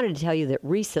 I just wanted to tell you that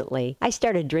recently I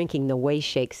started drinking the Whey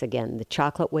Shakes again, the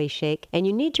chocolate Whey Shake. And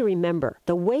you need to remember,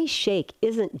 the Whey Shake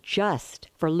isn't just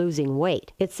for losing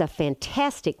weight. It's a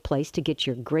fantastic place to get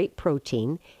your great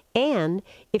protein. And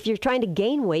if you're trying to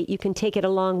gain weight, you can take it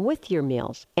along with your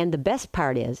meals. And the best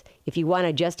part is, if you want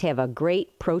to just have a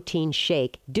great protein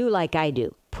shake, do like I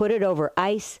do. Put it over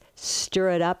ice,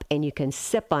 stir it up, and you can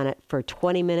sip on it for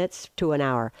 20 minutes to an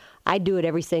hour. I do it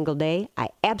every single day. I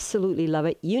absolutely love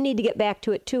it. You need to get back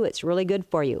to it too. It's really good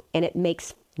for you. And it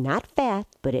makes not fat,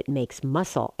 but it makes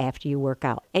muscle after you work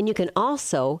out. And you can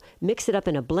also mix it up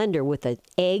in a blender with an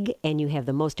egg, and you have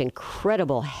the most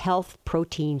incredible health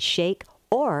protein shake.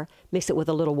 Or mix it with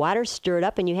a little water, stir it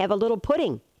up, and you have a little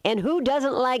pudding. And who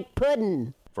doesn't like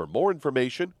pudding? For more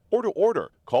information or to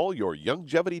order, call your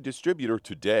Youngevity distributor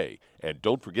today. And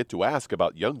don't forget to ask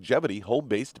about Youngevity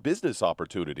home-based business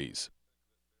opportunities.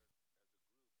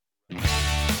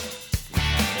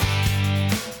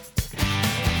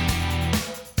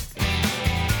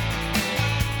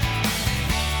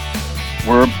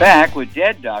 We're back with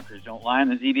Dead Doctors Don't Lie on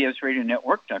the ZBS Radio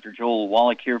Network. Dr. Joel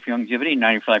Wallach here for Youngevity,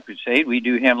 95 Crusade. We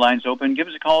do have lines open. Give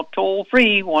us a call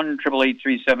toll-free,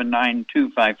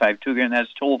 1-888-379-2552. Again,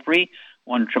 that's toll-free,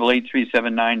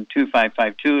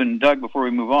 1-888-379-2552. And, Doug, before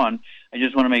we move on, I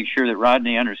just want to make sure that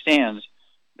Rodney understands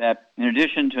that in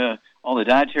addition to all the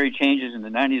dietary changes and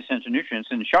the 90 essential nutrients,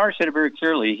 and Shar said it very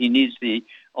clearly, he needs the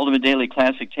Ultimate Daily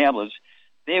Classic tablets.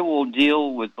 They will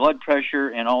deal with blood pressure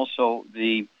and also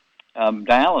the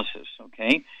dialysis,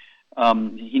 okay?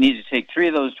 He needs to take 3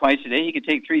 of those twice a day. He could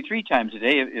take 3 times a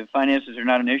day. If finances are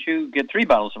not an issue, get 3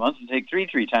 bottles a month and take 3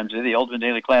 times a day. The Ultimate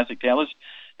Daily Classic tablets,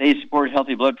 they support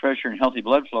healthy blood pressure and healthy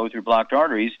blood flow through blocked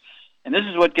arteries. And this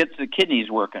is what gets the kidneys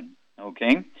working,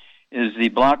 okay, is the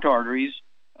blocked arteries.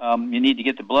 You need to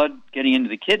get the blood getting into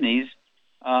the kidneys.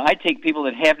 I take people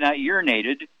that have not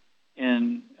urinated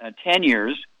in 10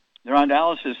 years, they're on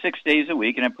dialysis 6 days a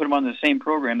week, and I put them on the same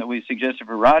program that we suggested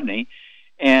for Rodney.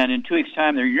 And in 2 weeks'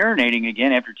 time, they're urinating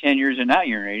again after 10 years of not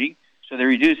urinating. So they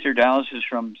reduced their dialysis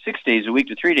from 6 days a week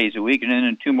to 3 days a week, and then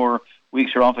in 2 more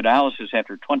weeks are off of dialysis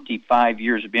after 25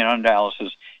 years of being on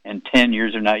dialysis and 10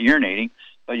 years of not urinating.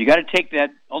 But you got to take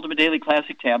that Ultimate Daily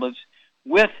Classic tablets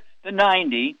with the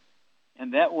 90,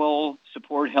 and that will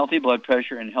support healthy blood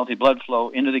pressure and healthy blood flow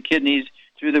into the kidneys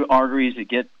through the arteries that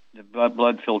get the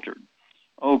blood filtered.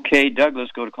 Okay, Doug,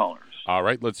 let's go to callers. All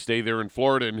right, let's stay there in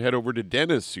Florida and head over to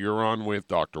Dennis. You're on with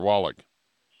Dr. Wallach.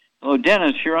 Hello,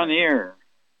 Dennis. You're on the air.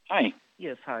 Hi.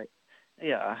 Yes, hi.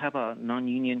 Yeah, I have a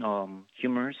non-union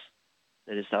humerus.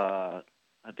 That is,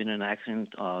 I've been in an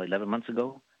accident 11 months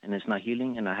ago, and it's not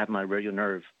healing. And I have my radial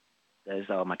nerve. That is,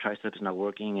 my tricep is not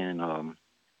working, and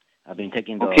I've been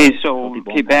taking the. Okay,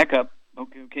 back up.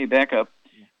 Okay, back up.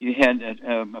 You had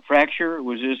a fracture.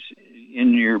 Was this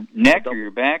in your neck or your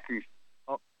back?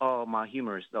 Or my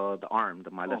humerus, the arm,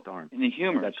 my left arm. In the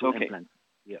humerus. Okay. Implants.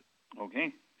 Yeah.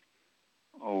 Okay.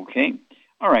 Okay.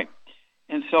 All right.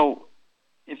 And so,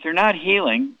 if they're not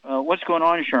healing, what's going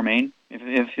on, Charmaine?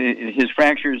 If his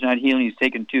fracture is not healing, he's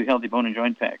taking 2 healthy bone and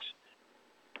joint packs.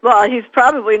 Well, he's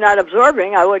probably not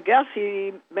absorbing. I would guess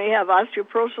he may have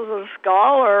osteoporosis of the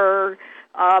skull or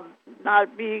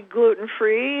not be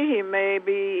gluten-free. He may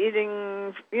be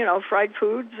eating, fried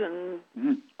foods and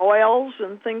oils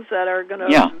and things that are going to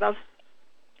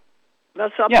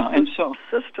mess up the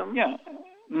system. Yeah.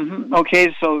 Mm-hmm.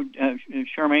 Okay, so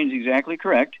Charmaine's exactly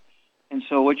correct. And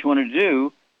so what you want to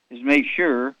do is make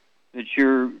sure that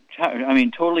you're,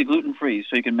 totally gluten-free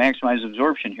so you can maximize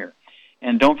absorption here.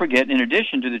 And don't forget, in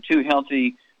addition to the 2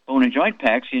 healthy bone and joint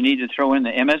packs, you need to throw in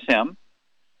the MSM,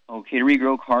 to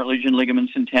regrow cartilage and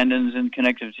ligaments and tendons and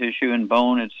connective tissue and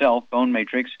bone itself, bone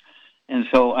matrix. And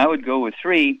so I would go with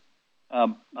 3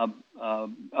 of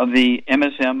the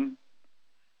MSM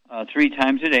 3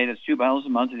 times a day. That's 2 bottles a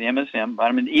month of the MSM.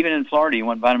 Even in Florida, you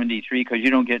want vitamin D3 because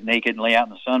you don't get naked and lay out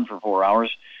in the sun for 4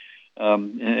 hours.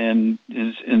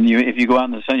 If you go out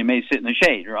in the sun, you may sit in the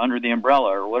shade or under the umbrella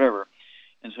or whatever.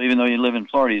 And so even though you live in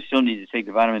Florida, you still need to take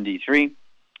the vitamin D3.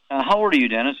 How old are you,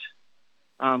 Dennis?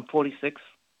 46.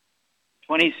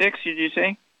 26, did you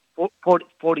say?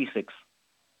 46.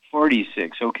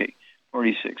 46, okay.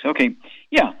 46, okay.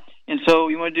 Yeah, and so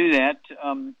you want to do that.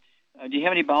 Do you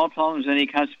have any bowel problems, any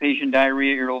constipation,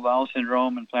 diarrhea, irritable bowel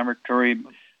syndrome, inflammatory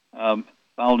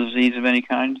bowel disease of any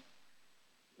kind?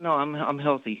 No, I'm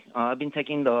healthy. I've been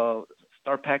taking the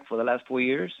Star Pack for the last 4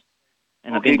 years,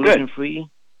 and Okay, I've been good. gluten-free.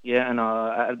 Yeah, and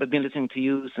I've been listening to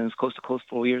you since Coast to Coast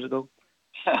 4 years ago.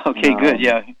 Okay, good.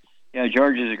 Yeah,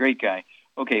 George is a great guy.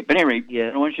 Okay, but anyway,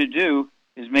 what I want you to do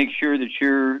is make sure that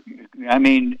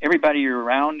everybody you're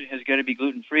around has got to be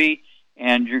gluten-free,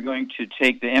 and you're going to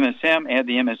take the MSM, add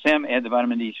the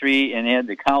vitamin D3, and add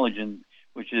the collagen,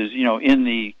 which is, in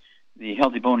the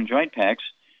healthy bone and joint packs.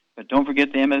 But don't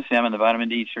forget the MSM and the vitamin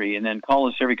D3, and then call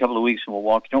us every couple of weeks, and we'll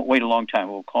walk. Don't wait a long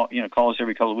time. We'll call us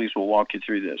every couple of weeks. We'll walk you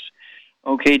through this.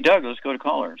 Okay, Doug, let's go to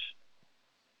callers.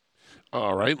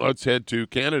 All right, let's head to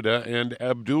Canada. And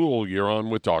Abdul, you're on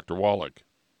with Dr. Wallach.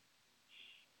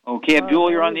 Okay,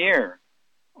 Abdul, you're on the air.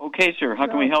 Okay, sir, how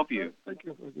can we help you? Thank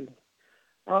you.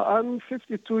 I'm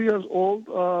 52 years old.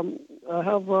 I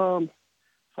have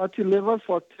fatty liver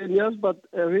for 10 years, but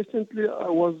recently I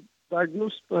was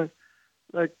diagnosed by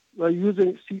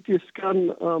using CT scan.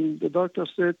 The doctor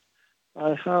said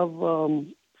I have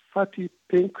fatty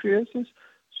pancreases.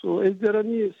 So is there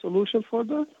any solution for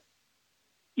that?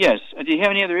 Yes. Do you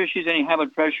have any other issues, any high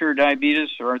blood pressure, diabetes,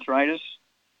 or arthritis?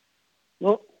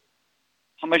 No.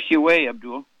 How much do you weigh,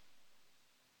 Abdul?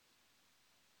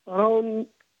 Around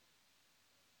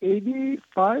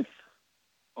 85.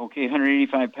 Okay,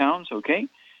 185 pounds. Okay.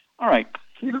 All right.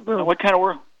 What kind of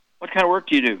work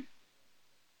do you do?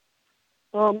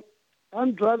 I'm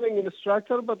driving an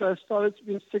instructor, but it's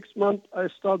been 6 months. I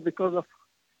started because of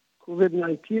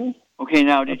COVID-19. Okay,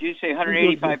 now, did you say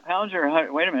 185 pounds or,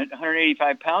 wait a minute,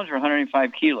 185 pounds or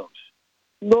 105 kilos?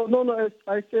 No,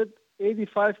 I said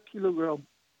 85 kilograms.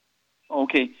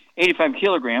 Okay, 85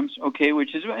 kilograms, okay,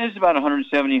 which is about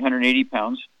 170, 180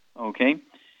 pounds, okay.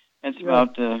 That's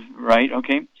about right,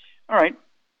 okay. All right.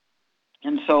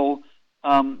 And so,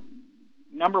 Charmaine,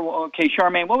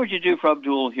 what would you do for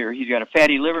Abdul here? He's got a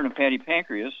fatty liver and a fatty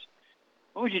pancreas.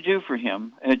 What would you do for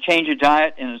him? A change of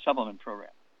diet and a supplement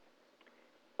program?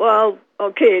 Well,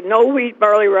 okay, no wheat,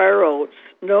 barley, rye, or oats,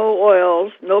 no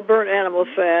oils, no burnt animal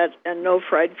fat, and no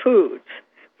fried foods.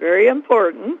 Very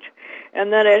important.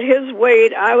 And then at his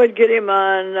weight, I would get him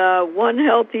on 1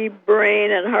 healthy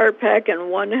brain and heart pack and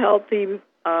 1 healthy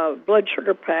blood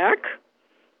sugar pack.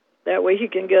 That way he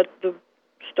can get the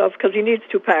stuff because he needs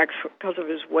 2 packs because of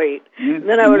his weight. And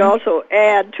then I would also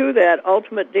add to that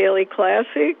Ultimate Daily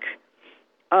Classic,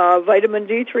 vitamin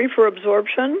D3 for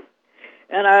absorption,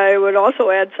 and I would also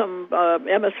add some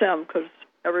MSM because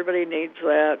everybody needs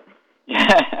that.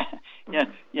 Yeah.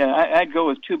 I'd go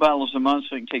with 2 bottles a month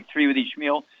so he can take 3 with each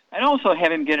meal. I'd also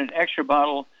have him get an extra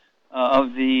bottle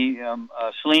of the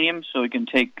selenium so he can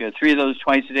take 3 of those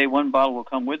twice a day. 1 bottle will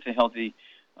come with the Healthy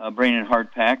Brain and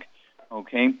Heart Pack,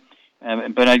 okay?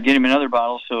 But I'd get him another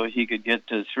bottle so he could get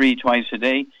 3 twice a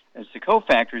day. That's the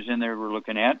cofactors in there we're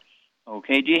looking at.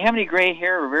 Okay. Do you have any gray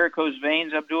hair or varicose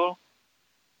veins, Abdul?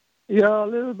 Yeah, a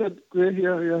little bit gray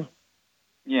hair, yeah.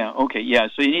 Yeah, okay, yeah.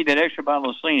 So you need that extra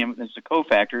bottle of selenium. That's the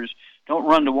cofactors. Don't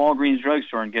run to Walgreens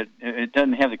drugstore and get it.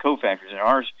 Doesn't have the cofactors in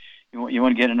ours. You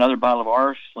want to get another bottle of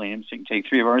our selenium, so you can take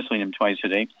 3 of our selenium twice a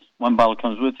day. 1 bottle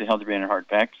comes with the Healthy Brain and Heart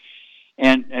Pack.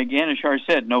 And again, as Shar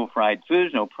said, no fried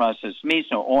foods, no processed meats,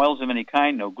 no oils of any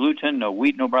kind, no gluten, no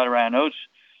wheat, no brown rye oats.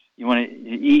 You want to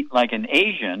eat like an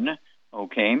Asian,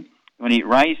 okay? You want to eat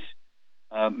rice,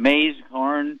 maize,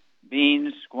 corn,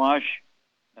 beans, squash,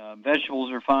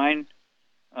 vegetables are fine,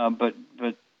 but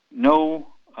no.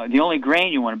 The only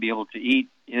grain you want to be able to eat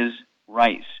is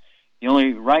rice. The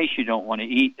only rice you don't want to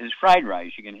eat is fried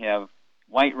rice. You can have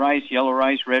white rice, yellow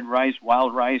rice, red rice,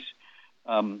 wild rice,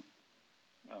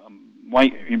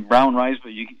 white, brown rice,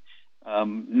 but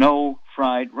no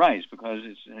fried rice because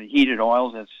it's heated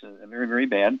oils. That's very, very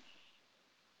bad.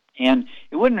 And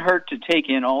it wouldn't hurt to take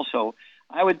in also.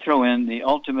 I would throw in the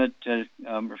ultimate,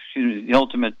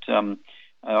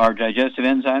 our digestive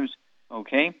enzymes.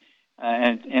 Okay,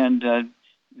 I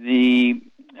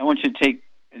want you to take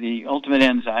the ultimate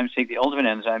enzymes. Take the ultimate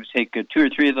enzymes. Take 2 or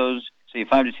 3 of those. Say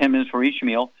 5 to 10 minutes for each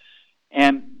meal,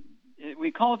 and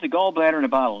we call it the gallbladder in a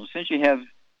bottle. And since you have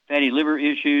fatty liver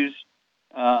issues,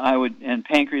 and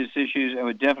pancreas issues, I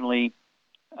would definitely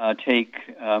take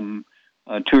 2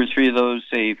 or 3 of those.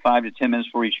 Say 5 to 10 minutes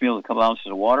for each meal. A couple ounces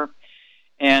of water,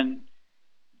 and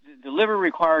the liver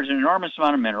requires an enormous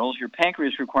amount of minerals. Your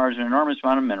pancreas requires an enormous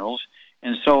amount of minerals.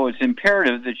 And so it's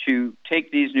imperative that you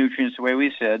take these nutrients the way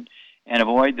we said and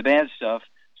avoid the bad stuff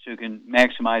so you can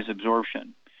maximize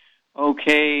absorption.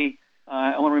 Okay,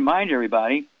 I want to remind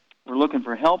everybody, we're looking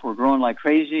for help. We're growing like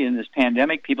crazy in this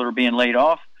pandemic. People are being laid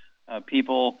off.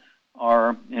 People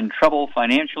are in trouble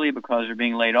financially because they're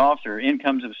being laid off. Their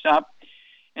incomes have stopped.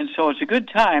 And so it's a good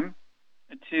time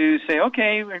to say,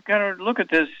 okay, we're going to look at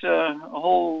this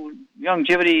whole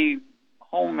longevity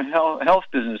home health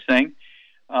business thing.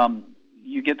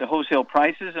 You get the wholesale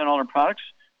prices on all our products,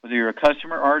 whether you're a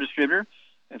customer or a distributor.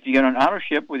 If you get on auto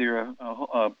ship, whether you're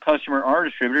a customer or a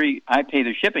distributor, I pay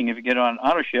the shipping if you get on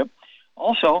auto ship.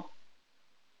 Also,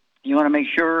 you want to make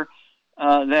sure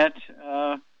that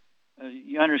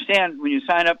you understand when you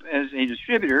sign up as a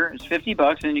distributor, it's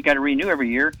 $50, and you got to renew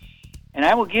every year. And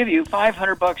I will give you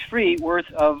 $500 free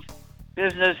worth of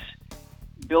business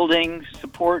building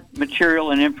support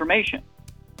material and information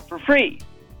for free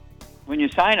when you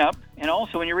sign up and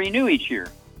also when you renew each year.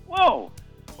 Whoa!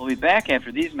 We'll be back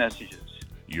after these messages.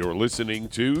 You're listening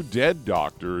to Dead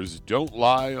Doctors Don't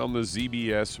Lie on the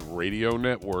ZBS Radio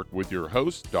Network with your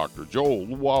host, Dr. Joel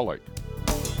Wallach.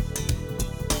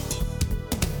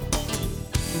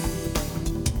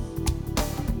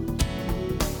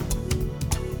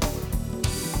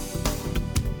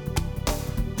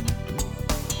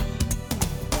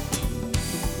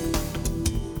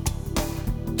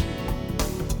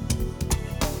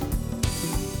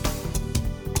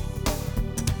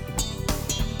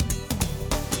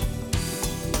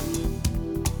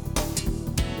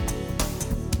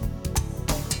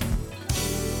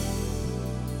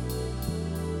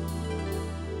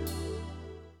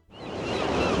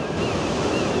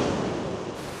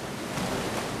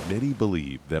 Many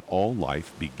believe that all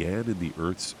life began in the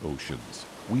Earth's oceans.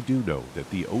 We do know that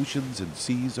the oceans and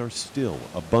seas are still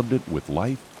abundant with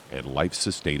life and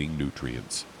life-sustaining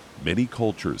nutrients. Many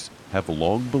cultures have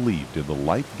long believed in the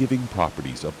life-giving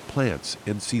properties of plants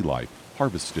and sea life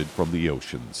harvested from the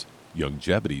oceans.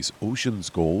 Youngevity's Ocean's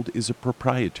Gold is a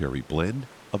proprietary blend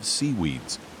of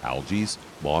seaweeds, algae,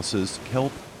 mosses,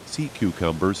 kelp, sea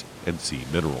cucumbers, and sea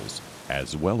minerals,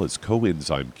 as well as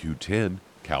coenzyme Q10,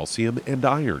 calcium, and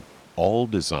iron, all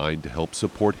designed to help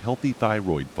support healthy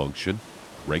thyroid function,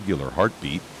 regular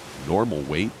heartbeat, normal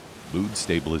weight, mood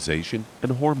stabilization,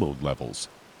 and hormone levels.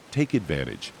 Take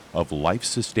advantage of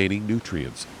life-sustaining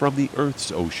nutrients from the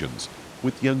Earth's oceans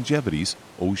with Youngevity's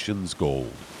Ocean's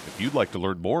Gold. If you'd like to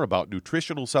learn more about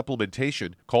nutritional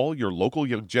supplementation, call your local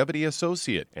Youngevity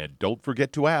associate, and don't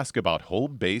forget to ask about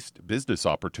home-based business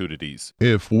opportunities.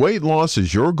 If weight loss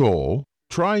is your goal,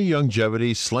 Try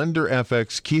Youngevity Slender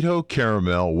FX Keto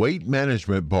Caramel Weight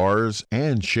Management Bars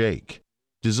and Shake.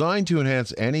 Designed to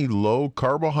enhance any low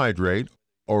carbohydrate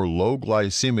or low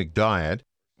glycemic diet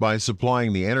by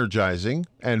supplying the energizing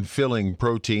and filling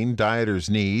protein dieters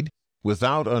need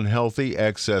without unhealthy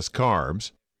excess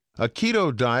carbs, a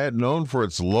keto diet known for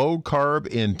its low carb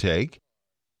intake,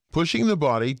 pushing the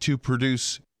body to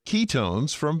produce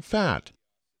ketones from fat.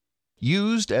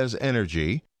 Used as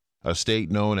energy, a state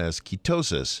known as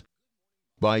ketosis,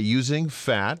 by using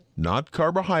fat, not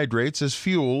carbohydrates, as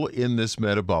fuel in this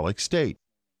metabolic state.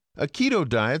 A keto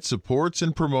diet supports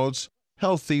and promotes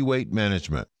healthy weight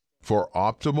management. For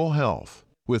optimal health,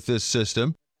 with this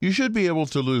system, you should be able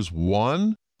to lose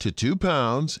 1 to 2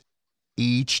 pounds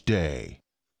each day.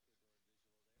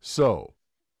 So,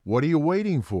 what are you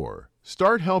waiting for?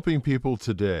 Start helping people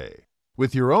today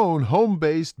with your own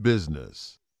home-based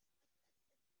business.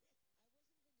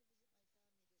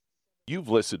 You've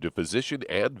listened to physician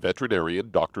and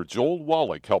veterinarian Dr. Joel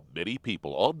Wallach help many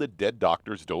people on the Dead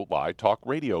Doctors Don't Lie talk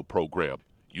radio program.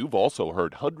 You've also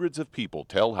heard hundreds of people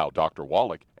tell how Dr.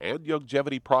 Wallach and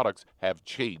Youngevity products have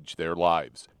changed their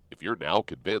lives. If you're now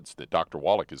convinced that Dr.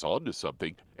 Wallach is onto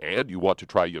something and you want to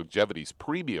try Youngevity's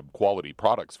premium quality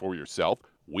products for yourself,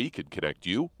 we can connect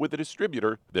you with a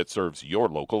distributor that serves your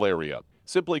local area.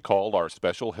 Simply call our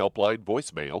special helpline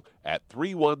voicemail at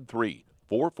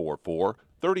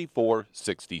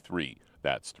 313-444-3463.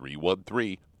 That's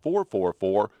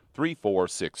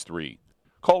 313-444-3463.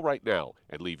 Call right now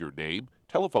and leave your name,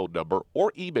 telephone number,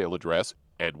 or email address,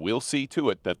 and we'll see to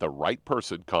it that the right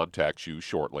person contacts you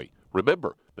shortly.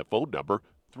 Remember, the phone number,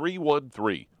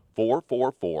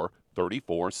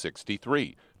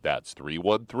 313-444-3463. That's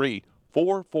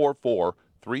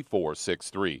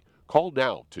 313-444-3463. Call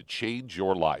now to change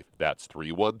your life. That's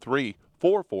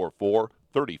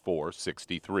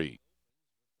 313-444-3463.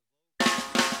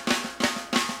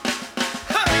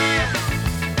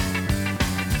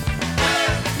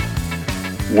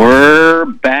 We're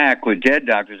back with Dead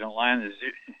Doctors Don't Lie on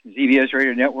the ZBS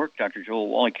Radio Network. Dr. Joel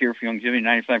Wallach here for Youngevity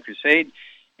 95 Crusade.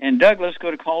 And Doug, let's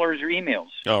go to callers or emails.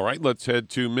 All right, let's head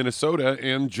to Minnesota.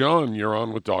 And John, you're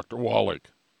on with Dr. Wallach.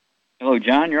 Hello,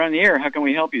 John. You're on the air. How can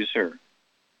we help you, sir?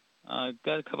 I've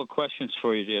got a couple questions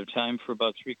for you. Do you have time for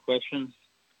about 3 questions?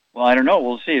 Well, I don't know.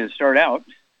 We'll see. Let's start out.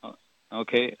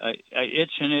 Okay. I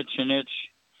itch and itch and itch,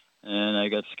 and I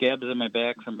got scabs on my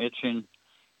back from itching.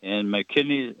 And my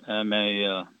kidney,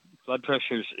 my blood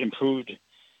pressure's improved.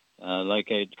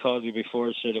 Like I called you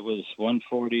before, said it was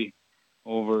 140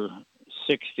 over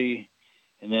 60.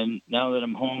 And then now that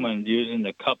I'm home and using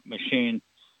the cup machine,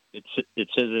 it says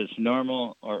it's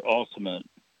normal or ultimate.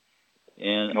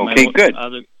 And okay, good.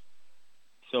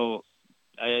 So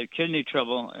I had kidney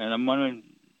trouble, and I'm wondering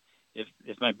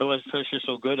if my blood pressure's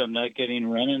so good, I'm not getting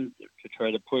running to try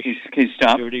to push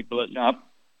stop. dirty blood.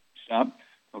 Stop.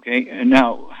 Okay, and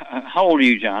now, how old are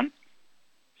you, John?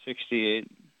 68.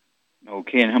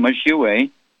 Okay, and how much do you weigh?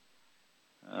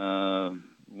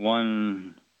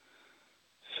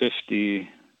 150.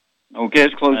 Okay,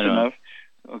 that's close enough.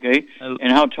 Okay, and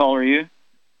how tall are you?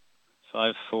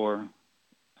 5'4",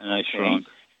 and I shrunk.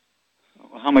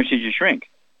 How much did you shrink?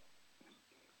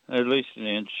 At least an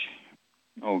inch.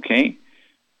 Okay.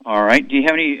 All right. Do you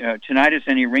have any tinnitus,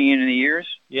 any ringing in the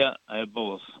ears? Yeah, I have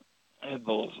both.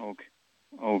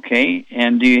 Okay.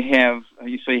 And do you have,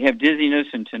 so you have dizziness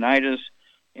and tinnitus,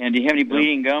 and do you have any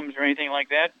bleeding gums or anything like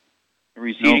that? Or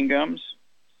receding gums?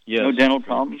 Yes. No dental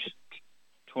problems?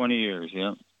 20 years,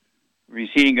 yeah.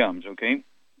 Receding gums, okay?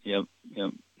 Yep.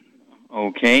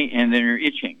 Okay, and then you're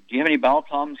itching. Do you have any bowel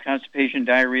problems, constipation,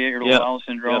 diarrhea, irritable bowel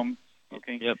syndrome? Yep.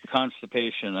 Okay. Yep,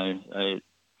 constipation.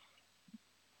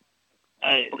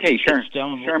 Okay,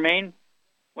 Charmaine,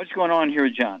 what's going on here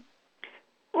with John?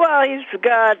 Well, he's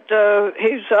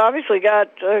obviously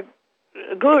got a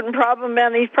gluten problem,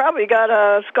 and he's probably got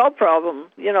a skull problem,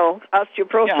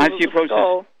 osteoporosis of the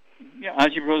skull. Yeah,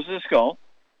 osteoporosis of the skull.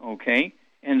 Okay.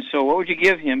 And so what would you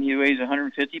give him? He weighs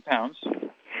 150 pounds.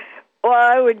 Well,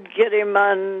 I would get him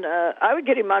on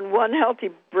one healthy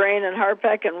brain and heart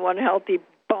pack and one healthy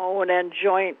bone and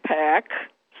joint pack.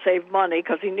 Save money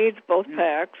because he needs both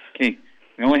packs. Okay.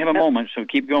 We only have a moment, so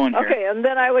keep going here. Okay, and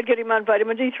then I would get him on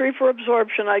vitamin D3 for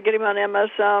absorption. I'd get him on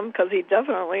MSM because he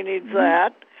definitely needs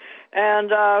that.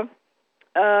 And I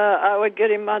would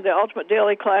get him on the Ultimate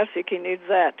Daily Classic. He needs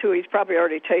that, too. He's probably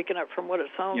already taken it from what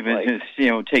it sounds like.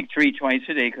 Take 3 twice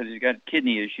a day because he's got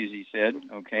kidney issues, he said.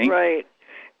 Okay. Right.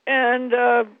 And,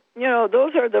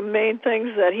 those are the main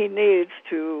things that he needs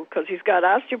to, because he's got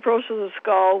osteoporosis of the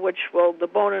skull, which the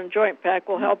bone and joint pack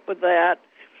will help with that.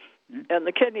 And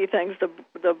the kidney things,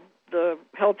 the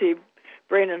healthy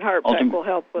Brain and Heart Pack will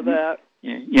help with that.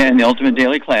 Yeah, and the Ultimate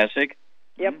Daily Classic.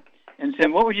 Yep. And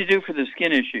Tim, what would you do for the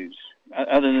skin issues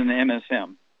other than the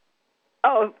MSM?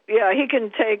 Oh, yeah, he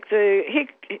can take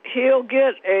he'll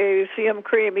get a CM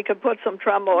cream. He can put some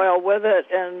trauma oil with it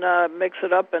and mix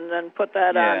it up and then put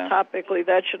that on topically.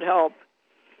 That should help.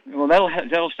 Well,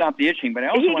 that'll stop the itching, but I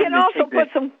also he can also put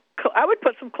some. I would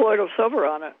put some colloidal silver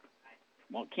on it.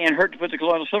 Well, it can't hurt to put the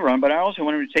colloidal silver on, but I also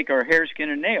want him to take our hair, skin,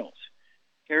 and nails.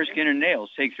 Hair, skin, and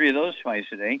nails. Take 3 of those twice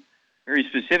a day, very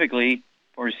specifically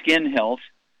for skin health.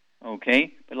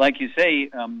 Okay, but like you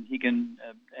say, he can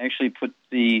actually put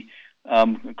the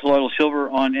colloidal silver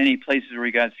on any places where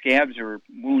he got scabs or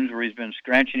wounds where he's been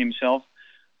scratching himself,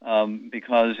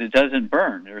 because it doesn't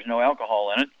burn. There's no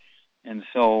alcohol in it. And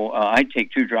so I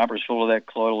take 2 droppers full of that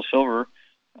colloidal silver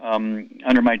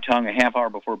under my tongue a half hour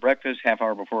before breakfast, half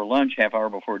hour before lunch, half hour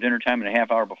before dinner time, and a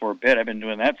half hour before bed. I've been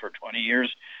doing that for 20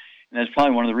 years. And that's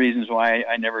probably one of the reasons why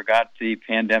I never got the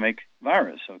pandemic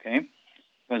virus, okay?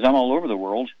 Because I'm all over the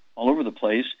world, all over the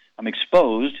place. I'm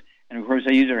exposed. And, of course,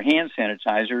 I use our hand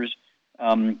sanitizers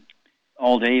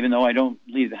all day, even though I don't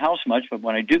leave the house much. But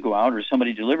when I do go out or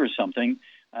somebody delivers something,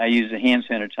 I use a hand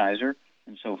sanitizer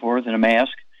and so forth and a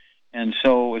mask. And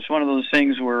so it's one of those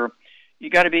things where you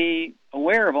got to be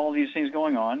aware of all these things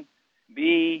going on,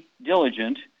 be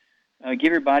diligent,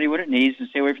 give your body what it needs, and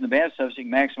stay away from the bad stuff so you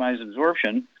can maximize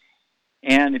absorption.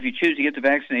 And if you choose to get the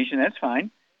vaccination, that's fine.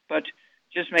 But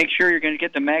just make sure you're going to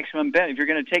get the maximum benefit. If you're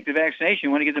going to take the vaccination,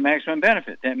 you want to get the maximum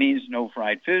benefit. That means no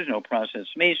fried foods, no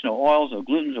processed meats, no oils, no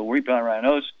gluten, no wheat, rye,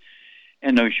 oats,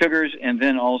 and no sugars. And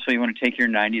then also you want to take your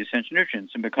 90 essential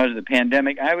nutrients. And because of the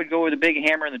pandemic, I would go with a big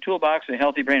hammer in the toolbox, a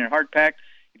Healthy Brain and Heart Pack.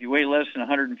 If you weigh less than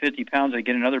 150 pounds, I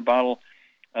get another bottle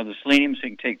of the selenium, so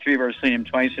you can take 3 of our selenium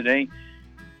twice a day.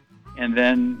 And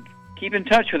then keep in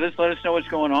touch with us. Let us know what's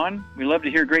going on. We love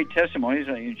to hear great testimonies.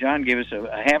 John gave us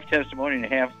a half testimony and a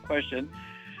half question.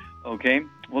 Okay.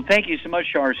 Well, thank you so much,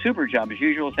 Shar. Super job as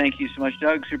usual. Thank you so much,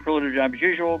 Doug. Superlative job as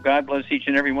usual. God bless each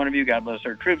and every one of you. God bless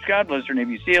our troops. God bless our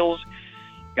Navy SEALs.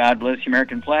 God bless the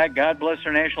American flag. God bless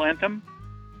our national anthem.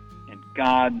 And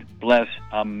God bless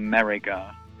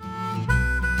America.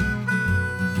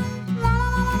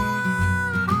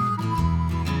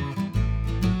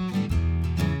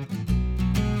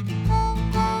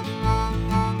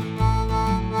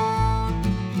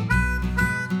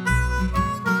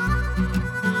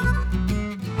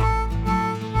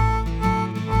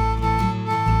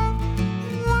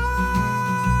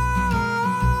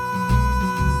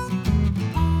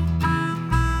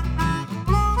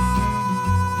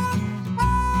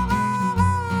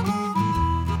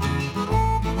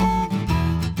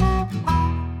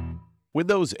 When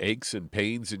those aches and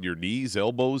pains in your knees,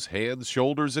 elbows, hands,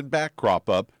 shoulders, and back crop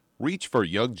up, reach for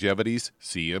Youngevity's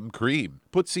CM Cream.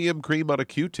 Put CM Cream on a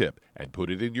Q-tip and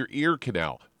put it in your ear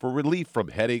canal for relief from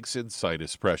headaches and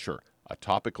sinus pressure. A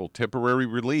topical temporary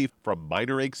relief from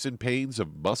minor aches and pains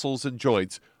of muscles and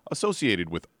joints associated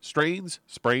with strains,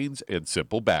 sprains, and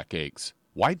simple backaches.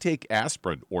 Why take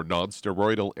aspirin or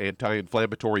non-steroidal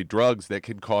anti-inflammatory drugs that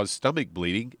can cause stomach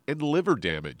bleeding and liver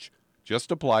damage?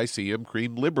 Just apply CM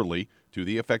Cream liberally to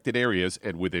the affected areas,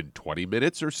 and within 20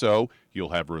 minutes or so, you'll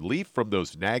have relief from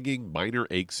those nagging minor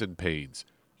aches and pains.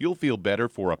 You'll feel better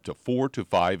for up to 4 to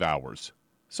 5 hours.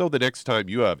 So the next time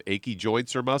you have achy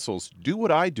joints or muscles, do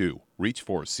what I do. Reach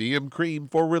for CM Cream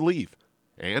for relief.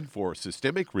 And for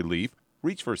systemic relief,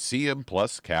 reach for CM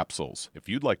Plus capsules. If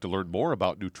you'd like to learn more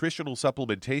about nutritional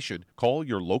supplementation, call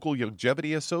your local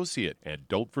Youngevity associate. And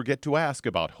don't forget to ask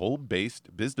about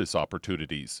home-based business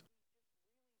opportunities.